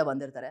 ಮುಂಬೈಯಿಂದ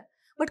ಬಂದಿರ್ತಾರೆ.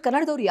 ಬಟ್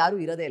ಕನ್ನಡದವ್ರು ಯಾರೂ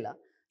ಇರೋದೇ ಇಲ್ಲ.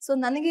 ಸೊ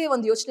ನನಗೆ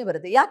ಒಂದು ಯೋಚನೆ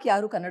ಬರುತ್ತೆ, ಯಾಕೆ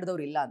ಯಾರು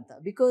ಕನ್ನಡದವ್ರು ಇಲ್ಲ ಅಂತ.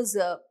 ಬಿಕಾಸ್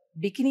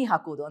ಬಿಕಿನಿ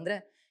ಹಾಕೋದು ಅಂದರೆ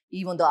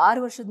ಈ ಒಂದು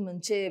 6 ವರ್ಷದ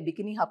ಮುಂಚೆ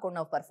ಬಿಕಿನಿ ಹಾಕೊಂಡು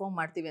ನಾವು ಪರ್ಫಾರ್ಮ್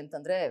ಮಾಡ್ತೀವಿ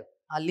ಅಂತಂದರೆ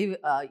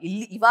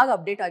ಇಲ್ಲಿ ಇವಾಗ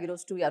ಅಪ್ಡೇಟ್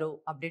ಆಗಿರೋಷ್ಟು ಯಾರು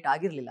ಅಪ್ಡೇಟ್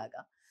ಆಗಿರಲಿಲ್ಲ ಆಗ.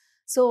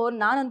 ಸೊ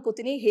ನಾನು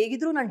ಅನ್ಕೋತೀನಿ,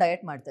 ಹೇಗಿದ್ರೂ ನಾನು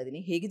ಡಯಟ್ ಮಾಡ್ತಾ ಇದ್ದೀನಿ,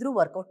 ಹೇಗಿದ್ರೂ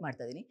ವರ್ಕೌಟ್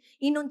ಮಾಡ್ತಾ ಇದ್ದೀನಿ,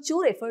 ಇನ್ನೊಂದು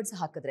ಚೂರು ಎಫರ್ಟ್ಸ್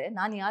ಹಾಕಿದ್ರೆ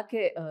ನಾನು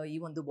ಯಾಕೆ ಈ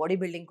ಒಂದು ಬಾಡಿ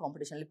ಬಿಲ್ಡಿಂಗ್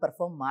ಕಾಂಪಿಟೇಷನಲ್ಲಿ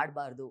ಪರ್ಫಾರ್ಮ್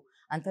ಮಾಡಬಾರ್ದು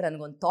ಅಂತ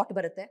ನನಗೊಂದು ಥಾಟ್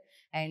ಬರುತ್ತೆ.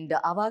 ಆ್ಯಂಡ್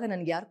ಆವಾಗ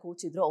ನನಗೆ ಯಾರು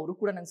ಕೋಚ್ ಇದ್ರು ಅವರು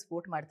ಕೂಡ ನಂಗೆ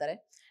ಸಪೋರ್ಟ್ ಮಾಡ್ತಾರೆ.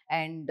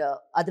 ಆ್ಯಂಡ್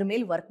ಅದ್ರ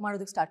ಮೇಲೆ ವರ್ಕ್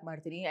ಮಾಡೋದಕ್ಕೆ ಸ್ಟಾರ್ಟ್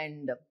ಮಾಡ್ತೀನಿ.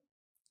 ಆ್ಯಂಡ್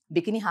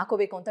ಬಿಕಿನಿ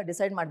ಹಾಕೋಬೇಕು ಅಂತ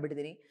ಡಿಸೈಡ್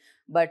ಮಾಡಿಬಿಟ್ಟಿದ್ದೀನಿ.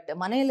 ಬಟ್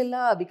ಮನೆಯಲ್ಲೆಲ್ಲ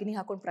ಬಿಕಿನಿ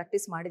ಹಾಕೊಂಡು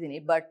ಪ್ರಾಕ್ಟೀಸ್ ಮಾಡಿದ್ದೀನಿ.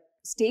 ಬಟ್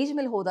ಸ್ಟೇಜ್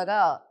ಮೇಲೆ ಹೋದಾಗ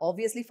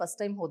ಆಬ್ವಿಯಸ್ಲಿ ಫಸ್ಟ್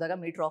ಟೈಮ್ ಹೋದಾಗ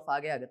ಮೀಟರ್ ಆಫ್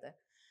ಆಗೇ ಆಗುತ್ತೆ.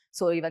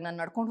 ಸೊ ಇವಾಗ ನಾನು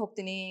ನಡ್ಕೊಂಡು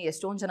ಹೋಗ್ತೀನಿ,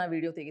 ಎಷ್ಟೊಂದು ಜನ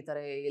ವೀಡಿಯೋ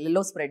ತೆಗಿತಾರೆ,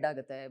 ಎಲ್ಲೆಲ್ಲೋ ಸ್ಪ್ರೆಡ್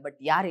ಆಗುತ್ತೆ. ಬಟ್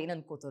ಯಾರು ಏನು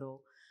ಅನ್ಕೋತಾರೋ,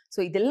 ಸೊ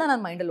ಇದೆಲ್ಲ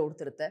ನನ್ನ ಮೈಂಡಲ್ಲಿ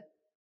ಓಡ್ತಿರುತ್ತೆ.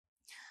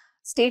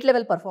 ಸ್ಟೇಟ್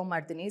ಲೆವೆಲ್ ಪರ್ಫಾರ್ಮ್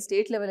ಮಾಡ್ತೀನಿ.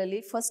 ಸ್ಟೇಟ್ ಲೆವೆಲಲ್ಲಿ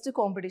ಫಸ್ಟ್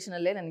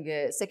ಕಾಂಪಿಟೇಷನಲ್ಲೇ ನನಗೆ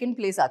ಸೆಕೆಂಡ್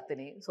ಪ್ಲೇಸ್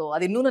ಆಗ್ತೀನಿ. ಸೊ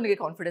ಅದಿನ್ನೂ ನನಗೆ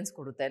ಕಾನ್ಫಿಡೆನ್ಸ್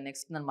ಕೊಡುತ್ತೆ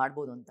ನೆಕ್ಸ್ಟ್ ನಾನು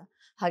ಮಾಡ್ಬೋದು ಅಂತ.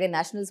 ಹಾಗೆ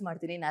ನ್ಯಾಷನಲ್ಸ್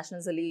ಮಾಡ್ತೀನಿ.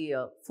 ನ್ಯಾಷನಲ್ಸಲ್ಲಿ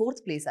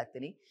 4th ಪ್ಲೇಸ್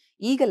ಆಗ್ತೀನಿ.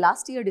 ಈಗ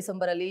last year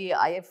ಡಿಸೆಂಬರಲ್ಲಿ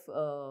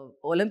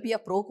Olympia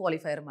pro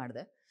qualifier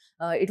ಮಾಡಿದೆ.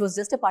 It was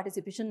just A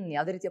participation,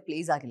 ಯಾವುದೇ ರೀತಿಯ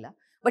ಪ್ಲೇಸ್ ಆಗಿಲ್ಲ.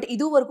 ಬಟ್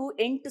ಇದುವರೆಗೂ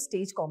 8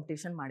 ಸ್ಟೇಜ್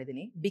ಕಾಂಪಿಟೇಷನ್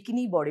ಮಾಡಿದ್ದೀನಿ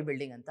ಬಿಕಿನಿ ಬಾಡಿ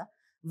ಬಿಲ್ಡಿಂಗ್ ಅಂತ.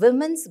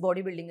 ವಿಮೆನ್ಸ್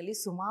ಬಾಡಿ ಬಿಲ್ಡಿಂಗಲ್ಲಿ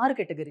ಸುಮಾರು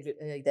ಕೆಟಗರಿ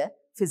ಇದೆ.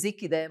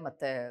 ಫಿಸಿಕ್ ಇದೆ,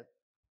 ಮತ್ತು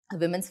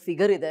ವಿಮೆನ್ಸ್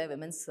ಫಿಗರ್ ಇದೆ,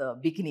 ವಿಮೆನ್ಸ್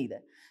ಬಿಕಿನಿ ಇದೆ.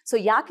 ಸೊ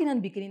ಯಾಕೆ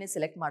ನಾನು ಬಿಕಿನಿನೇ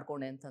ಸೆಲೆಕ್ಟ್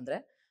ಮಾಡ್ಕೊಂಡೆ ಅಂತಂದರೆ,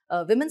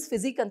 ವಿಮೆನ್ಸ್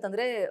ಫಿಸಿಕ್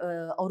ಅಂತಂದರೆ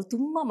ಅವರು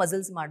ತುಂಬ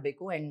ಮಸಲ್ಸ್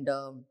ಮಾಡಬೇಕು ಆ್ಯಂಡ್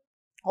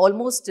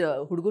ಆಲ್ಮೋಸ್ಟ್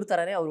ಹುಡುಗರ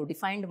ಥರನೇ ಅವರು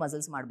ಡಿಫೈನ್ಡ್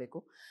ಮಸಲ್ಸ್ ಮಾಡಬೇಕು.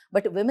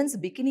 ಬಟ್ ವಿಮೆನ್ಸ್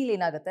ಬಿಕಿನಿಲಿ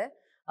ಏನಾಗುತ್ತೆ,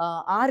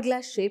 ಆರ್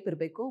ಗ್ಲಾಸ್ ಶೇಪ್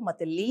ಇರಬೇಕು,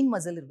 ಮತ್ತು ಲೀನ್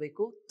ಮಸಲ್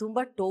ಇರಬೇಕು, ತುಂಬ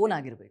ಟೋನ್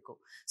ಆಗಿರಬೇಕು.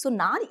 ಸೊ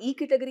ನಾನು ಈ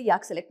ಕೆಟಗರಿ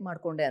ಯಾಕೆ ಸೆಲೆಕ್ಟ್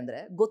ಮಾಡಿಕೊಂಡೆ ಅಂದರೆ,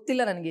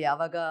 ಗೊತ್ತಿಲ್ಲ ನನಗೆ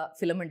ಯಾವಾಗ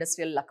ಫಿಲಮ್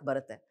ಇಂಡಸ್ಟ್ರಿಯಲ್ಲಿ ಲಕ್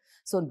ಬರುತ್ತೆ.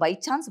 ಸೊ ಬೈ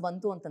ಚಾನ್ಸ್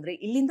ಬಂತು ಅಂತಂದರೆ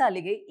ಇಲ್ಲಿಂದ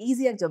ಅಲ್ಲಿಗೆ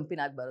ಈಸಿಯಾಗಿ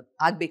ಜಂಪಿನ್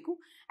ಆಗಬೇಕು.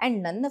 ಆ್ಯಂಡ್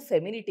ನನ್ನ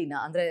ಫೆಮಿನಿಟಿನ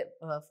ಅಂದರೆ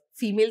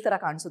ಫೀಮೇಲ್ ಥರ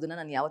ಕಾಣಿಸೋದನ್ನು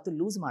ನಾನು ಯಾವತ್ತೂ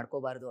ಲೂಸ್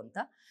ಮಾಡ್ಕೋಬಾರ್ದು ಅಂತ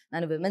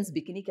ನಾನು ವಿಮೆನ್ಸ್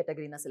ಬಿಕಿನಿ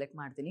ಕೆಟಗರಿನ ಸೆಲೆಕ್ಟ್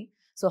ಮಾಡ್ತೀನಿ.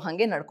 ಸೊ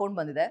ಹಾಗೆ ನಡ್ಕೊಂಡು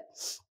ಬಂದಿದೆ.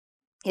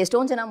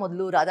 ಎಷ್ಟೊಂದು ಜನ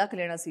ಮೊದಲು ರಾಧಾ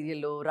ಕಲ್ಯಾಣ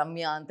ಸೀರಿಯಲ್ಲು,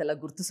 ರಮ್ಯಾ ಅಂತೆಲ್ಲ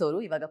ಗುರ್ತಿಸೋರು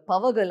ಇವಾಗ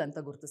ಪವರ್ಗರ್ಲ್ ಅಂತ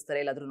ಗುರ್ತಿಸ್ತಾರೆ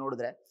ಎಲ್ಲಾದರೂ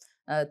ನೋಡಿದ್ರೆ.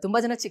 ತುಂಬ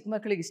ಜನ ಚಿಕ್ಕ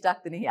ಮಕ್ಕಳಿಗೆ ಇಷ್ಟ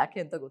ಆಗ್ತೀನಿ, ಯಾಕೆ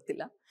ಅಂತ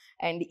ಗೊತ್ತಿಲ್ಲ.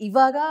 ಆ್ಯಂಡ್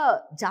ಇವಾಗ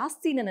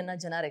ಜಾಸ್ತಿ ನನ್ನನ್ನು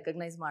ಜನ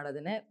ರೆಕಗ್ನೈಸ್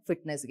ಮಾಡೋದೇ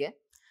ಫಿಟ್ನೆಸ್ಗೆ.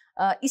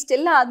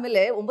 ಇಷ್ಟೆಲ್ಲ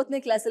ಆದಮೇಲೆ 9ನೇ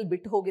ಕ್ಲಾಸಲ್ಲಿ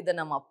ಬಿಟ್ಟು ಹೋಗಿದ್ದ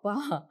ನಮ್ಮ ಅಪ್ಪ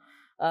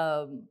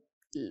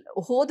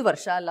ಹೋದ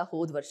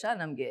ವರ್ಷ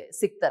ನಮಗೆ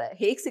ಸಿಗ್ತಾರೆ.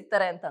 ಹೇಗೆ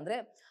ಸಿಗ್ತಾರೆ ಅಂತಂದರೆ,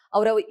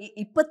 ಅವರ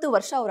 20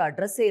 ವರ್ಷ ಅವ್ರ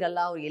ಅಡ್ರೆಸ್ಸೇ ಇರಲ್ಲ,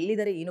 ಅವ್ರು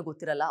ಎಲ್ಲಿದ್ದಾರೆ ಏನೂ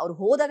ಗೊತ್ತಿರಲ್ಲ. ಅವ್ರು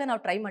ಹೋದಾಗ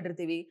ನಾವು ಟ್ರೈ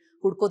ಮಾಡಿರ್ತೀವಿ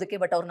ಹುಡ್ಕೋದಕ್ಕೆ,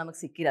 ಬಟ್ ಅವ್ರು ನಮಗೆ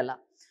ಸಿಕ್ಕಿರಲ್ಲ.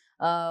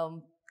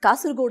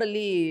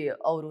 ಕಾಸರಗೋಡಲ್ಲಿ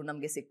ಅವರು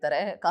ನಮಗೆ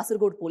ಸಿಗ್ತಾರೆ.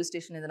 ಕಾಸರಗೋಡು ಪೊಲೀಸ್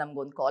ಸ್ಟೇಷನಿಂದ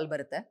ನಮಗೊಂದು ಕಾಲ್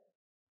ಬರುತ್ತೆ.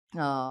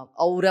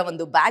 ಅವರ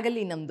ಒಂದು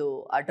ಬ್ಯಾಗಲ್ಲಿ ನಮ್ಮದು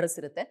ಅಡ್ರೆಸ್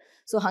ಇರುತ್ತೆ.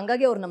 ಸೊ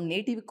ಹಾಗಾಗಿ ಅವ್ರು ನಮ್ಮ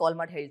ನೇಟಿವ್ಗೆ ಕಾಲ್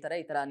ಮಾಡಿ ಹೇಳ್ತಾರೆ,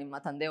 ಈ ಥರ ನಿಮ್ಮ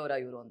ತಂದೆಯವರ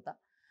ಇವರು ಅಂತ.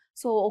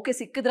 ಸೊ ಓಕೆ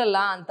ಸಿಕ್ಕಿದ್ರಲ್ಲ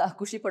ಅಂತ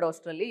ಖುಷಿ ಪಡೋ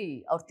ಅಷ್ಟರಲ್ಲಿ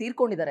ಅವ್ರು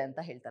ತೀರ್ಕೊಂಡಿದ್ದಾರೆ ಅಂತ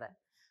ಹೇಳ್ತಾರೆ.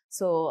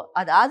 ಸೊ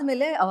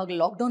ಅದಾದಮೇಲೆ ಅವಾಗ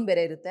ಲಾಕ್ಡೌನ್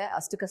ಬೇರೆ ಇರುತ್ತೆ.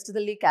 ಅಷ್ಟು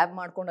ಕಷ್ಟದಲ್ಲಿ ಕ್ಯಾಬ್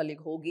ಮಾಡ್ಕೊಂಡು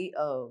ಅಲ್ಲಿಗೆ ಹೋಗಿ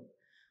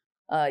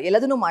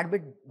ಎಲ್ಲದನ್ನೂ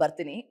ಮಾಡಿಬಿಟ್ಟು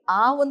ಬರ್ತೀನಿ.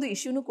 ಆ ಒಂದು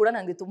ಇಶ್ಯೂನೂ ಕೂಡ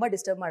ನನಗೆ ತುಂಬ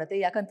ಡಿಸ್ಟರ್ಬ್ ಮಾಡುತ್ತೆ.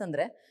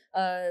 ಯಾಕಂತಂದರೆ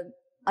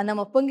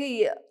ನಮ್ಮ ಅಪ್ಪಂಗೆ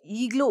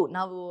ಈಗಲೂ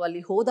ನಾವು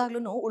ಅಲ್ಲಿ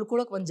ಹೋದಾಗ್ಲೂ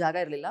ಉಳ್ಕೊಳ್ಳೋಕೆ ಒಂದು ಜಾಗ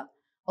ಇರಲಿಲ್ಲ.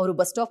 ಅವರು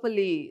ಬಸ್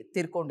ಸ್ಟಾಪಲ್ಲಿ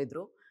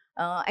ತೀರ್ಕೊಂಡಿದ್ರು.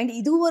 ಆ್ಯಂಡ್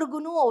ಇದುವರೆಗೂ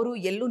ಅವರು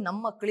ಎಲ್ಲೂ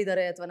ನಮ್ಮ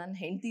ಮಕ್ಕಳಿದ್ದಾರೆ ಅಥವಾ ನನ್ನ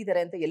ಹೆಂಡತಿ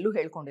ಇದ್ದಾರೆ ಅಂತ ಎಲ್ಲೂ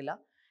ಹೇಳ್ಕೊಂಡಿಲ್ಲ.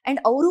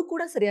 ಆ್ಯಂಡ್ ಅವರು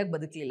ಕೂಡ ಸರಿಯಾಗಿ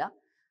ಬದುಕಲಿಲ್ಲ.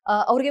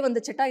 ಅವ್ರಿಗೆ ಒಂದು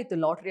ಚಟ ಇತ್ತು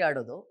ಲಾಟ್ರಿ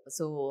ಆಡೋದು.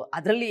 ಸೊ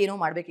ಅದರಲ್ಲಿ ಏನೋ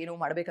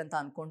ಮಾಡ್ಬೇಕಂತ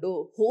ಅಂದ್ಕೊಂಡು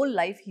ಹೋಲ್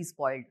ಲೈಫ್ ಹಿ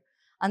ಸ್ಪಾಯ್ಲ್ಡ್.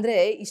 ಅಂದರೆ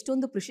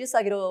ಇಷ್ಟೊಂದು ಪ್ರಿಷಿಯಸ್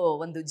ಆಗಿರೋ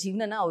ಒಂದು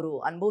ಜೀವನನ ಅವರು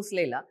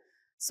ಅನುಭವಿಸಲೇ ಇಲ್ಲ.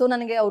 ಸೊ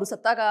ನನಗೆ ಅವರು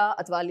ಸತ್ತಾಗ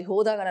ಅಥವಾ ಅಲ್ಲಿ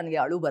ಹೋದಾಗ ನನಗೆ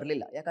ಅಳು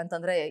ಬರಲಿಲ್ಲ.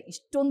 ಯಾಕಂತಂದರೆ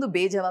ಇಷ್ಟೊಂದು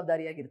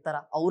ಬೇಜವಾಬ್ದಾರಿಯಾಗಿರ್ತಾರ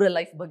ಅವರ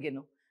ಲೈಫ್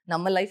ಬಗ್ಗೆನೂ.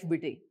 ನಮ್ಮ ಲೈಫ್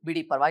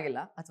ಬಿಡಿ ಪರವಾಗಿಲ್ಲ,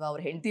 ಅಥವಾ ಅವ್ರ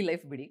ಹೆಂಡತಿ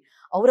ಲೈಫ್ ಬಿಡಿ,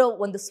 ಅವರ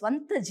ಒಂದು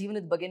ಸ್ವಂತ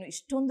ಜೀವನದ ಬಗ್ಗೆನೂ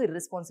ಇಷ್ಟೊಂದು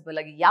ಇರ್ರೆಸ್ಪಾನ್ಸಿಬಲ್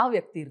ಆಗಿ ಯಾವ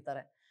ವ್ಯಕ್ತಿ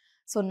ಇರ್ತಾರೆ.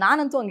 ಸೊ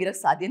ನಾನಂತೂ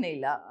ಹಂಗಿರೋಕ್ಕೆ ಸಾಧ್ಯನೇ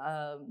ಇಲ್ಲ.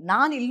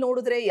 ನಾನು ಇಲ್ಲಿ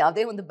ನೋಡಿದ್ರೆ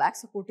ಯಾವುದೇ ಒಂದು ಬ್ಯಾಕ್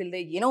ಸಪೋರ್ಟ್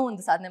ಇಲ್ಲದೆ ಏನೋ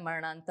ಒಂದು ಸಾಧನೆ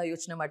ಮಾಡೋಣ ಅಂತ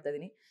ಯೋಚನೆ ಮಾಡ್ತಾ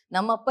ಇದ್ದೀನಿ.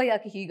 ನಮ್ಮಪ್ಪ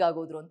ಯಾಕೆ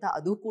ಹೀಗಾಗೋದ್ರು ಅಂತ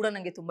ಅದು ಕೂಡ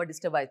ನನಗೆ ತುಂಬ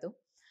ಡಿಸ್ಟರ್ಬ್ ಆಯಿತು.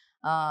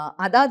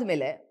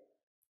 ಅದಾದಮೇಲೆ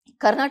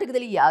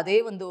ಕರ್ನಾಟಕದಲ್ಲಿ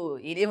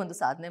ಏನೇ ಒಂದು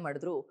ಸಾಧನೆ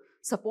ಮಾಡಿದ್ರು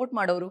ಸಪೋರ್ಟ್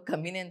ಮಾಡೋರು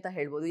ಕಮ್ಮಿನೇ ಅಂತ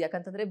ಹೇಳ್ಬೋದು.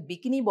 ಯಾಕಂತಂದರೆ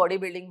ಬಿಕಿನಿ ಬಾಡಿ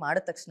ಬಿಲ್ಡಿಂಗ್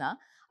ಮಾಡಿದ ತಕ್ಷಣ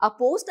ಆ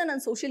ಪೋಸ್ಟ್ನ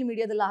ನಾನು ಸೋಷಿಯಲ್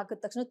ಮೀಡಿಯಾದಲ್ಲಿ ಹಾಕಿದ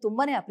ತಕ್ಷಣ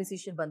ತುಂಬಾ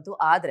ಅಪ್ರಿಸಿಯೇಷನ್ ಬಂತು.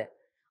 ಆದರೆ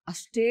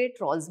ಅಷ್ಟೇ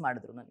ಟ್ರಾಲ್ಸ್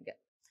ಮಾಡಿದ್ರು ನನಗೆ.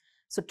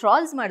 ಸೊ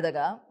ಟ್ರಾಲ್ಸ್ ಮಾಡಿದಾಗ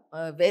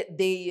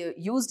they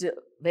used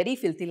very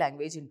ಫಿಲ್ತಿ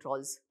language in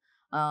ಟ್ರಾಲ್ಸ್.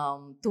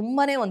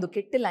 ತುಂಬಾ ಒಂದು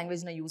ಕೆಟ್ಟ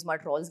ಲ್ಯಾಂಗ್ವೇಜ್ನ ಯೂಸ್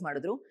ಮಾಡಿ ಟ್ರಾಲ್ಸ್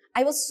ಮಾಡಿದ್ರು.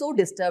 I was so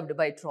disturbed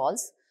by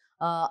ಟ್ರಾಲ್ಸ್.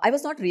 I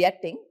was not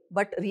reacting,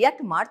 but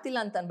react ಮಾಡ್ತಿಲ್ಲ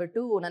ಅಂತ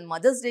ಅಂದ್ಬಿಟ್ಟು ನಾನು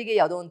ಮದರ್ಸ್ ಡೇಗೆ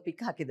ಯಾವುದೋ ಒಂದು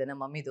ಪಿಕ್ ಹಾಕಿದ್ದೆ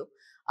ನಮ್ಮ ಮಮ್ಮಿದು.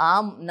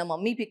 ನಮ್ಮ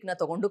ಮಮ್ಮಿ ಪಿಕ್ನ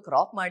ತೊಗೊಂಡು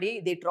ಕ್ರಾಪ್ ಮಾಡಿ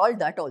they trawl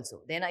that also.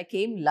 Then I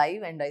came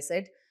live and I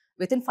said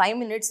within 5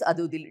 minutes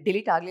ಅದು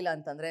ಡಿಲೀಟ್ ಆಗಲಿಲ್ಲ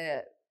ಅಂತಂದರೆ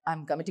ಐ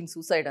ಆಮ್ ಕಮಿಟಿಂಗ್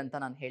ಸೂಸೈಡ್ ಅಂತ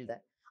ನಾನು ಹೇಳಿದೆ.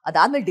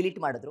 ಅದಾದ್ಮೇಲೆ ಡಿಲೀಟ್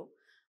ಮಾಡಿದ್ರು.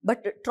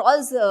 ಬಟ್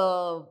ಟ್ರಾಲ್ಸ್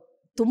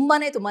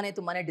ತುಂಬಾನೇ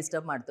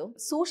ಡಿಸ್ಟರ್ಬ್ ಮಾಡ್ತು.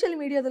 ಸೋಷಿಯಲ್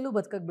ಮೀಡಿಯಾದಲ್ಲೂ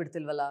ಬದುಕಕ್ಕೆ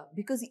ಬಿಡ್ತಿಲ್ವಲ್ಲ,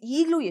 ಬಿಕಾಸ್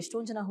ಈಗಲೂ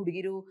ಎಷ್ಟೊಂದು ಜನ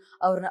ಹುಡುಗಿರು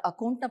ಅವ್ರನ್ನ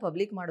ಅಕೌಂಟ್ನ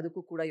ಪಬ್ಲಿಕ್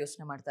ಮಾಡೋದಕ್ಕೂ ಕೂಡ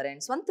ಯೋಚನೆ ಮಾಡ್ತಾರೆ,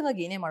 ಆ್ಯಂಡ್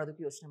ಸ್ವಂತವಾಗಿ ಏನೇ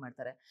ಮಾಡೋದಕ್ಕೂ ಯೋಚನೆ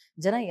ಮಾಡ್ತಾರೆ.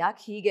 ಜನ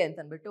ಯಾಕೆ ಹೀಗೆ ಅಂತ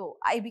ಅಂದ್ಬಿಟ್ಟು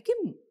ಐ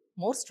ಬಿಕೇಮ್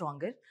ಮೋರ್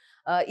ಸ್ಟ್ರಾಂಗರ್.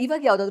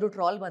 ಇವಾಗ ಯಾವುದಾದ್ರೂ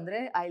ಟ್ರಾಲ್ ಬಂದರೆ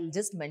I will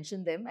just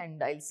mention them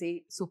and I will say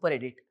super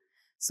edit.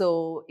 So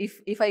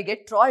if I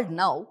get ಟ್ರಾಲ್ಡ್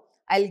now,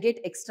 I will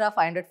get extra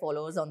 500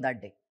 followers on that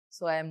day.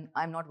 So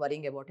I'm not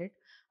worrying about it.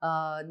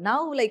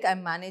 Now, like,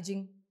 I'm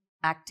managing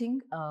acting,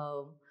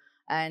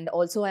 and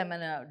also I'm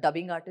a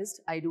dubbing artist.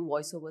 I do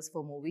voiceovers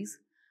for movies,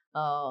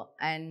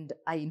 and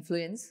I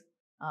influence.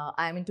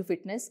 I'm into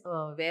fitness,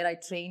 where I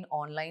train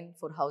online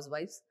for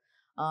housewives,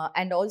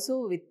 and also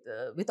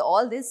with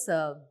all this,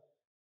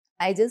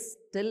 I just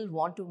still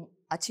want to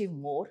achieve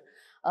more.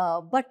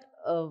 But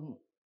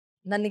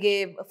ನನಗೆ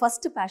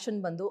first passion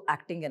ಬಂದು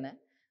ಆ್ಯಕ್ಟಿಂಗೇನೆ.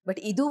 But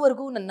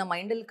ಇದುವರೆಗೂ ನನ್ನ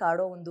ಮೈಂಡಲ್ಲಿ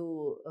ಕಾಡೋ ಒಂದು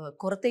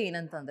ಕೊರತೆ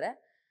ಏನಂತಂದರೆ,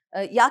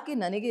 ಯಾಕೆ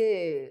ನನಗೆ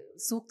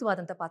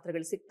ಸೂಕ್ತವಾದಂಥ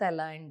ಪಾತ್ರಗಳು ಸಿಗ್ತಾ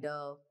ಇಲ್ಲ, ಆ್ಯಂಡ್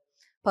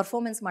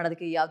ಪರ್ಫಾರ್ಮೆನ್ಸ್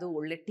ಮಾಡೋದಕ್ಕೆ ಯಾವುದೂ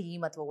ಒಳ್ಳೆ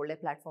ಟೀಮ್ ಅಥವಾ ಒಳ್ಳೆ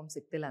ಪ್ಲ್ಯಾಟ್ಫಾರ್ಮ್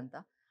ಸಿಗ್ತಿಲ್ಲ ಅಂತ.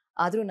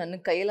 ಆದರೂ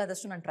ನನ್ನ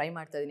ಕೈಯಲ್ಲಾದಷ್ಟು ನಾನು ಟ್ರೈ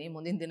ಮಾಡ್ತಾ ಇದ್ದೀನಿ.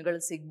 ಮುಂದಿನ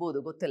ದಿನಗಳಲ್ಲಿ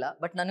ಸಿಗ್ಬೋದು, ಗೊತ್ತಿಲ್ಲ.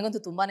 ಬಟ್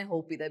ನನಗಂತೂ ತುಂಬಾ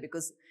ಹೋಪ್ ಇದೆ,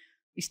 ಬಿಕಾಸ್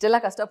ಇಷ್ಟೆಲ್ಲ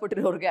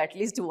ಕಷ್ಟಪಟ್ಟಿರೋರಿಗೆ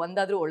ಅಟ್ಲೀಸ್ಟ್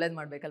ಒಂದಾದರೂ ಒಳ್ಳೇದು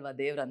ಮಾಡಬೇಕಲ್ವ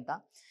ದೇವ್ರಂತ.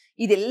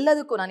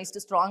 ಇದೆಲ್ಲದಕ್ಕೂ ನಾನು ಇಷ್ಟು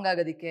ಸ್ಟ್ರಾಂಗ್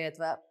ಆಗೋದಕ್ಕೆ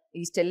ಅಥವಾ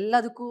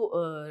ಇಷ್ಟೆಲ್ಲದಕ್ಕೂ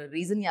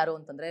ರೀಸನ್ ಯಾರು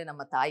ಅಂತಂದರೆ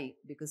ನಮ್ಮ ತಾಯಿ.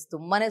 ಬಿಕಾಸ್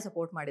ತುಂಬಾ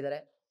ಸಪೋರ್ಟ್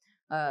ಮಾಡಿದ್ದಾರೆ.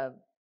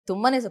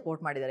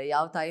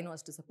 ಯಾವ ತಾಯಿನೂ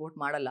ಅಷ್ಟು ಸಪೋರ್ಟ್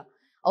ಮಾಡಲ್ಲ.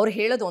 ಅವ್ರು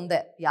ಹೇಳೋದು ಒಂದೇ,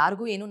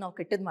 ಯಾರಿಗೂ ಏನು ನಾವು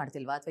ಕೆಟ್ಟದ್ದು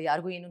ಮಾಡ್ತಿಲ್ವಾ ಅಥವಾ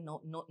ಯಾರಿಗೂ ಏನು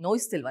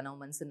ನೋಯಿಸ್ತಿಲ್ವಾ ನಾವು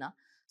ಮನಸ್ಸನ್ನ.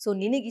 ಸೊ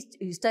ನಿನಗೆ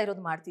ಇಷ್ಟ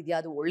ಇರೋದು ಮಾಡ್ತಿದ್ಯಾ,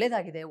 ಅದು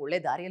ಒಳ್ಳೇದಾಗಿದೆ, ಒಳ್ಳೆ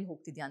ದಾರಿಯಲ್ಲಿ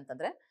ಹೋಗ್ತಿದ್ಯಾ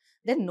ಅಂತಂದರೆ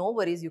then no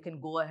worries, you can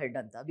go ahead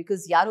ಅಂತ.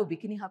 ಬಿಕಾಸ್ ಯಾರು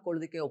ಬಿಕಿನಿ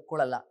ಹಾಕೊಳ್ಳೋದಕ್ಕೆ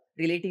ಒಪ್ಕೊಳ್ಳಲ್ಲ.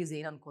 ರಿಲೇಟಿವ್ಸ್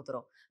ಏನು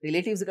ಅನ್ಕೋತಾರೋ,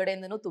 ರಿಲೇಟಿವ್ಸ್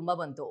ಕಡೆಯಿಂದನೂ ತುಂಬ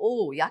ಬಂತು,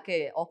 ಯಾಕೆ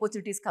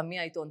ಆಪರ್ಚುನಿಟೀಸ್ ಕಮ್ಮಿ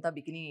ಆಯಿತು ಅಂತ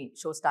ಬಿಕಿನಿ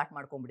ಶೋ ಸ್ಟಾರ್ಟ್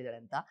ಮಾಡ್ಕೊಂಡ್ಬಿಟ್ಟಿದ್ದಾರೆ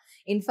ಅಂತ.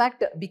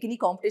 ಇನ್ಫ್ಯಾಕ್ಟ್ ಬಿಕಿನಿ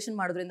ಕಾಂಪಿಟೇಷನ್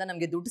ಮಾಡೋದ್ರಿಂದ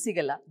ನಮಗೆ ದುಡ್ಡು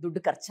ಸಿಗಲ್ಲ,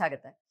 ದುಡ್ಡು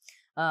ಖರ್ಚಾಗುತ್ತೆ.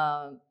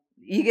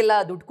 ಈಗೆಲ್ಲ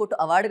ದುಡ್ಡು ಕೊಟ್ಟು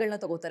ಅವಾರ್ಡ್ಗಳನ್ನ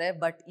ತಗೋತಾರೆ,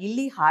 ಬಟ್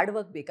ಇಲ್ಲಿ ಹಾರ್ಡ್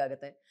ವರ್ಕ್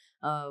ಬೇಕಾಗುತ್ತೆ.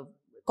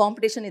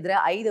 ಕಾಂಪಿಟೇಷನ್ ಇದ್ದರೆ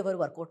 5 hours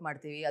ವರ್ಕೌಟ್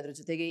ಮಾಡ್ತೀವಿ, ಅದ್ರ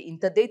ಜೊತೆಗೆ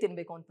ಇಂಥದ್ದೇ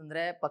ತಿನ್ನಬೇಕು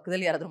ಅಂತಂದರೆ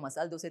ಪಕ್ಕದಲ್ಲಿ ಯಾರಾದರೂ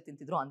ಮಸಾಲೆ ದೋಸೆ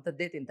ತಿಂತಿದ್ರು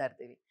ಅಂಥದ್ದೇ ತಿಂತಾ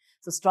ಇರ್ತೀವಿ.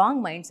 ಸೊ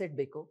ಸ್ಟ್ರಾಂಗ್ ಮೈಂಡ್ ಸೆಟ್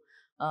ಬೇಕು.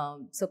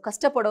 ಸೊ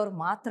ಕಷ್ಟಪಡೋರು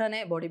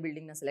ಮಾತ್ರನೇ ಬಾಡಿ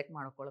ಬಿಲ್ಡಿಂಗ್ನ ಸೆಲೆಕ್ಟ್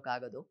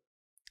ಮಾಡ್ಕೊಳ್ಳೋಕ್ಕಾಗೋದು.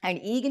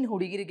 ಆ್ಯಂಡ್ ಈಗಿನ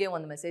ಹುಡುಗಿರಿಗೆ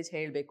ಒಂದು ಮೆಸೇಜ್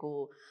ಹೇಳಬೇಕು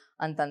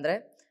ಅಂತಂದರೆ,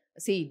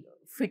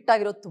 ಫಿಟ್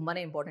ಆಗಿರೋದು ತುಂಬಾ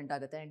ಇಂಪಾರ್ಟೆಂಟ್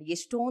ಆಗುತ್ತೆ. ಆ್ಯಂಡ್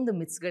ಎಷ್ಟೊಂದು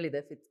ಮಿತ್ಸ್ಗಳಿದೆ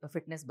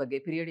ಫಿಟ್ನೆಸ್ ಬಗ್ಗೆ.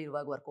 ಪೀರಿಯಡ್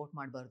ಇರುವಾಗ ವರ್ಕೌಟ್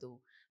ಮಾಡಬಾರ್ದು,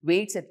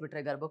 ವೆಯ್ಟ್ಸ್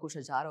ಎತ್ಬಿಟ್ರೆ ಗರ್ಭಕೋಶ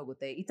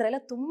ಜಾರೋಗುತ್ತೆ, ಈ ಥರ ಎಲ್ಲ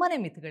ತುಂಬಾ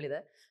ಮಿತ್ಗಳಿದೆ.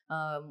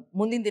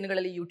 ಮುಂದಿನ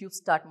ದಿನಗಳಲ್ಲಿ ಯೂಟ್ಯೂಬ್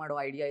ಸ್ಟಾರ್ಟ್ ಮಾಡೋ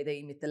ಐಡಿಯಾ ಇದೆ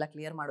ಈ ಮಿತ್ತೆಲ್ಲ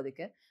ಕ್ಲಿಯರ್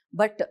ಮಾಡೋದಕ್ಕೆ.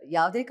 ಬಟ್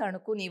ಯಾವುದೇ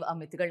ಕಾರಣಕ್ಕೂ ನೀವು ಆ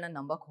ಮಿತ್ಗಳನ್ನ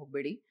ನಂಬಕ್ಕೆ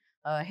ಹೋಗಬೇಡಿ.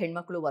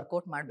 ಹೆಣ್ಮಕ್ಳು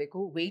ವರ್ಕೌಟ್ ಮಾಡಬೇಕು.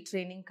 ವೆಯ್ಟ್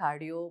ಟ್ರೈನಿಂಗ್,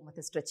 ಕಾರ್ಡಿಯೋ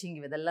ಮತ್ತು ಸ್ಟ್ರೆಚಿಂಗ್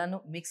ಇವೆಲ್ಲನೂ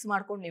ಮಿಕ್ಸ್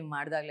ಮಾಡ್ಕೊಂಡು ನೀವು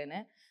ಮಾಡಿದಾಗಲೇ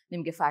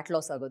ನಿಮಗೆ ಫ್ಯಾಟ್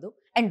ಲಾಸ್ ಆಗೋದು.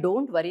 And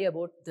don't worry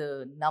about the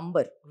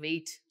number,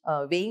 weight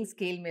weighing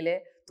scale ಮೇಲೆ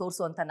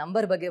ತೋರಿಸುವಂಥ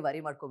ನಂಬರ್ ಬಗ್ಗೆ ವರಿ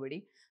ಮಾಡ್ಕೋಬೇಡಿ.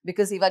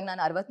 ಬಿಕಾಸ್ ಇವಾಗ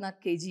ನಾನು 64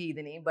 kg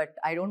ಇದ್ದೀನಿ, but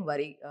I don't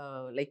worry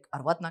like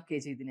 64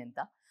 kg ಇದ್ದೀನಿ ಅಂತ.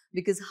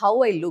 Because how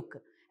I look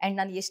and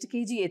ನಾನು ಎಷ್ಟು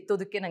kg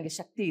ಎತ್ತೋದಕ್ಕೆ ನನಗೆ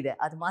ಶಕ್ತಿ ಇದೆ,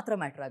 ಅದು ಮಾತ್ರ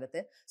ಮ್ಯಾಟ್ರ್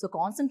ಆಗುತ್ತೆ. So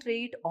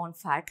concentrate on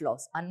fat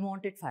loss,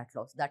 unwanted fat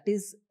loss, that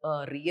is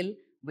real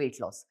weight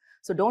loss.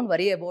 So don't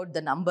worry about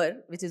the number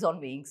which is on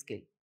weighing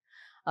scale.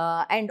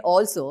 And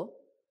also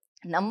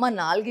ನಮ್ಮ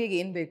ನಾಲ್ಗೆಗೆ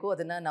ಏನು ಬೇಕು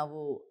ಅದನ್ನು ನಾವು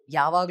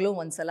ಯಾವಾಗಲೂ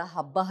ಒಂದ್ಸಲ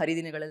ಹಬ್ಬ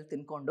ಹರಿದಿನಗಳಲ್ಲಿ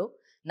ತಿನ್ಕೊಂಡು,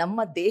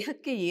 ನಮ್ಮ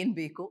ದೇಹಕ್ಕೆ ಏನು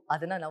ಬೇಕು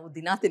ಅದನ್ನು ನಾವು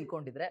ದಿನ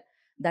ತಿನ್ಕೊಂಡಿದ್ರೆ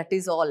that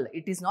is all.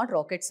 It is not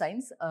rocket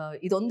science.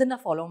 ಇದೊಂದನ್ನು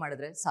follow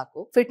ಮಾಡಿದ್ರೆ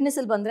ಸಾಕು.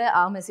 ಫಿಟ್ನೆಸ್ಸಲ್ಲಿ ಬಂದರೆ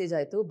ಆ ಮೆಸೇಜ್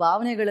ಆಯಿತು.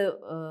 ಭಾವನೆಗಳ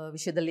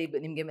ವಿಷಯದಲ್ಲಿ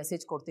ನಿಮಗೆ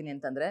ಮೆಸೇಜ್ ಕೊಡ್ತೀನಿ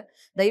ಅಂತಂದರೆ,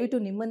 ದಯವಿಟ್ಟು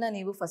ನಿಮ್ಮನ್ನು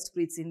ನೀವು ಫಸ್ಟ್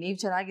ಪ್ರೀತಿಸಿ. ನೀವು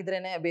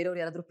ಚೆನ್ನಾಗಿದ್ರೇ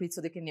ಬೇರೆಯವ್ರು ಯಾರಾದರೂ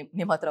ಪ್ರೀತಿಸೋದಕ್ಕೆ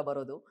ನಿಮ್ಮ ಹತ್ರ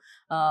ಬರೋದು.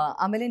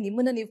 ಆಮೇಲೆ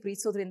ನಿಮ್ಮನ್ನು ನೀವು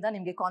ಪ್ರೀತಿಸೋದ್ರಿಂದ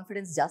ನಿಮಗೆ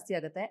ಕಾನ್ಫಿಡೆನ್ಸ್ ಜಾಸ್ತಿ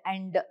ಆಗುತ್ತೆ.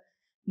 ಆ್ಯಂಡ್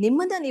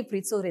ನಿಮ್ಮನ್ನು ನೀವು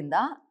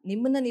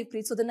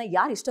ಪ್ರೀತಿಸೋದನ್ನು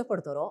ಯಾರು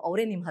ಇಷ್ಟಪಡ್ತಾರೋ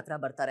ಅವರೇ ನಿಮ್ಮ ಹತ್ರ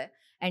ಬರ್ತಾರೆ.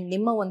 ಆ್ಯಂಡ್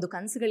ನಿಮ್ಮ ಒಂದು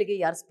ಕನಸುಗಳಿಗೆ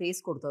ಯಾರು ಸ್ಪೇಸ್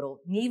ಕೊಡ್ತಾರೋ,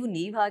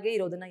 ನೀವಾಗೇ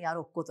ಇರೋದನ್ನು ಯಾರು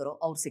ಒಪ್ಕೋತಾರೋ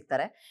ಅವ್ರು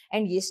ಸಿಗ್ತಾರೆ.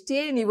 ಆ್ಯಂಡ್ ಎಷ್ಟೇ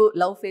ನೀವು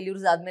ಲವ್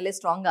ಫೇಲ್ಯೂರ್ಸ್ ಆದಮೇಲೆ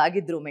ಸ್ಟ್ರಾಂಗ್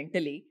ಆಗಿದ್ರು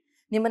ಮೆಂಟಲಿ,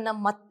 ನಿಮ್ಮನ್ನು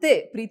ಮತ್ತೆ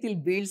ಪ್ರೀತಿಲಿ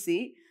ಬೀಳಿಸಿ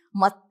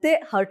ಮತ್ತೆ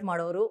ಹರ್ಟ್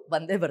ಮಾಡೋರು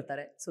ಬಂದೇ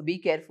ಬರ್ತಾರೆ. So be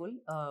careful.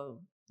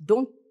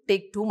 Don't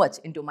take too much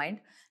in to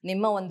mind.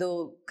 ನಿಮ್ಮ ಒಂದು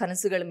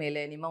ಕನಸುಗಳ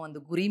ಮೇಲೆ, ನಿಮ್ಮ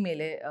ಒಂದು ಗುರಿ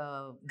ಮೇಲೆ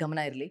ಗಮನ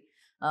ಇರಲಿ.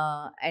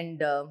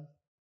 ಆ್ಯಂಡ್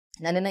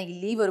ನನ್ನನ್ನು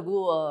ಇಲ್ಲಿವರೆಗೂ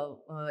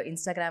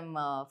ಇನ್ಸ್ಟಾಗ್ರಾಮ್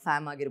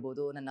ಫ್ಯಾಮ್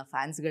ಆಗಿರ್ಬೋದು, ನನ್ನ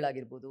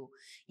ಫ್ಯಾನ್ಸ್ಗಳಾಗಿರ್ಬೋದು,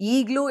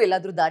 ಈಗಲೂ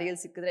ಎಲ್ಲಾದರೂ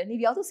ದಾರಿಯಲ್ಲಿ ಸಿಕ್ಕಿದ್ರೆ,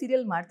 ನೀವು ಯಾವುದೋ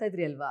ಸೀರಿಯಲ್ ಮಾಡ್ತಾ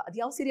ಇದ್ರಿ ಅಲ್ವಾ, ಅದು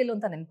ಯಾವ ಸೀರಿಯಲ್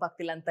ಅಂತ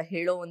ನೆನಪಾಗ್ತಿಲ್ಲ ಅಂತ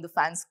ಹೇಳೋ ಒಂದು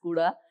ಫ್ಯಾನ್ಸ್ ಕೂಡ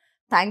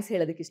ಥ್ಯಾಂಕ್ಸ್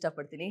ಹೇಳೋದಕ್ಕೆ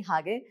ಇಷ್ಟಪಡ್ತೀನಿ.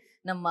 ಹಾಗೆ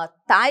ನಮ್ಮ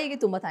ತಾಯಿಗೆ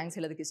ತುಂಬ ಥ್ಯಾಂಕ್ಸ್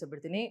ಹೇಳೋದಕ್ಕೆ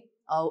ಇಷ್ಟಪಡ್ತೀನಿ.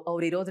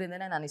 ಅವ್ರು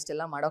ಇರೋದ್ರಿಂದನೇ ನಾನು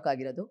ಇಷ್ಟೆಲ್ಲ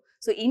ಮಾಡೋಕ್ಕಾಗಿರೋದು.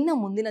 ಸೊ ಇನ್ನು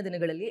ಮುಂದಿನ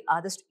ದಿನಗಳಲ್ಲಿ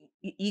ಆದಷ್ಟು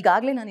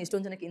ಈಗಾಗಲೇ ನಾನು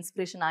ಎಷ್ಟೊಂದು ಜನಕ್ಕೆ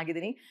ಇನ್ಸ್ಪಿರೇಷನ್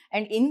ಆಗಿದ್ದೀನಿ.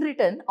 ಆ್ಯಂಡ್ ಇನ್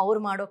ರಿಟರ್ನ್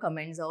ಅವ್ರು ಮಾಡೋ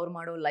ಕಮೆಂಟ್ಸ್, ಅವ್ರು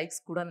ಮಾಡೋ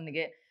ಲೈಕ್ಸ್ ಕೂಡ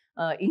ನನಗೆ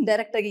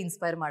ಇಂಡೈರೆಕ್ಟಾಗಿ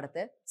ಇನ್ಸ್ಪೈರ್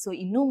ಮಾಡುತ್ತೆ. ಸೊ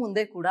ಇನ್ನೂ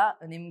ಮುಂದೆ ಕೂಡ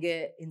ನಿಮಗೆ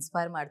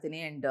ಇನ್ಸ್ಪೈರ್ ಮಾಡ್ತೀನಿ.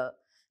 ಆ್ಯಂಡ್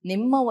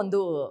ನಿಮ್ಮ ಒಂದು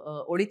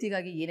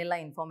ಒಳಿತಿಗಾಗಿ ಏನೆಲ್ಲ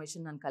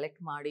ಇನ್ಫಾರ್ಮೇಷನ್ ನಾನು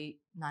ಕಲೆಕ್ಟ್ ಮಾಡಿ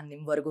ನಾನು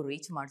ನಿಮ್ಮವರೆಗೂ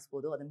ರೀಚ್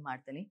ಮಾಡಿಸ್ಬೋದು ಅದನ್ನು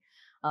ಮಾಡ್ತೀನಿ.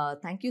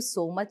 Thank you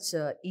so much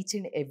each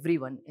and every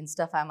one.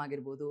 Insta fam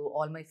ಆಗಿರ್ಬೋದು,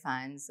 all my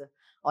fans,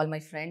 all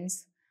my friends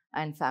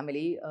and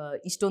family,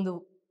 ಇಷ್ಟೊಂದು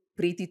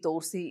ಪ್ರೀತಿ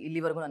ತೋರಿಸಿ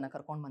ಇಲ್ಲಿವರೆಗೂ ನನ್ನ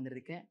ಕರ್ಕೊಂಡು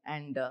ಬಂದಿರೋದಕ್ಕೆ.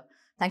 And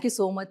thank you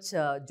so much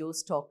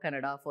Jose talk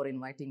Kannada for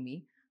inviting me.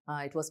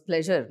 It was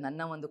pleasure.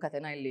 ನನ್ನ ಒಂದು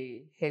ಕಥೆನ ಇಲ್ಲಿ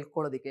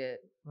ಹೇಳ್ಕೊಳ್ಳೋದಕ್ಕೆ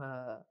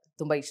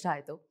ತುಂಬ ಇಷ್ಟ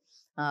ಆಯಿತು.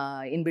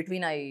 In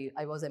between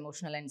I was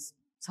emotional and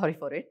sorry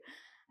for it.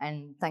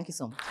 And thank you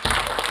so much.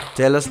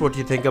 Tell us what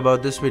you think about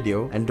this video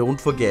and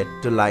don't forget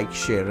to like,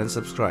 share and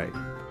subscribe.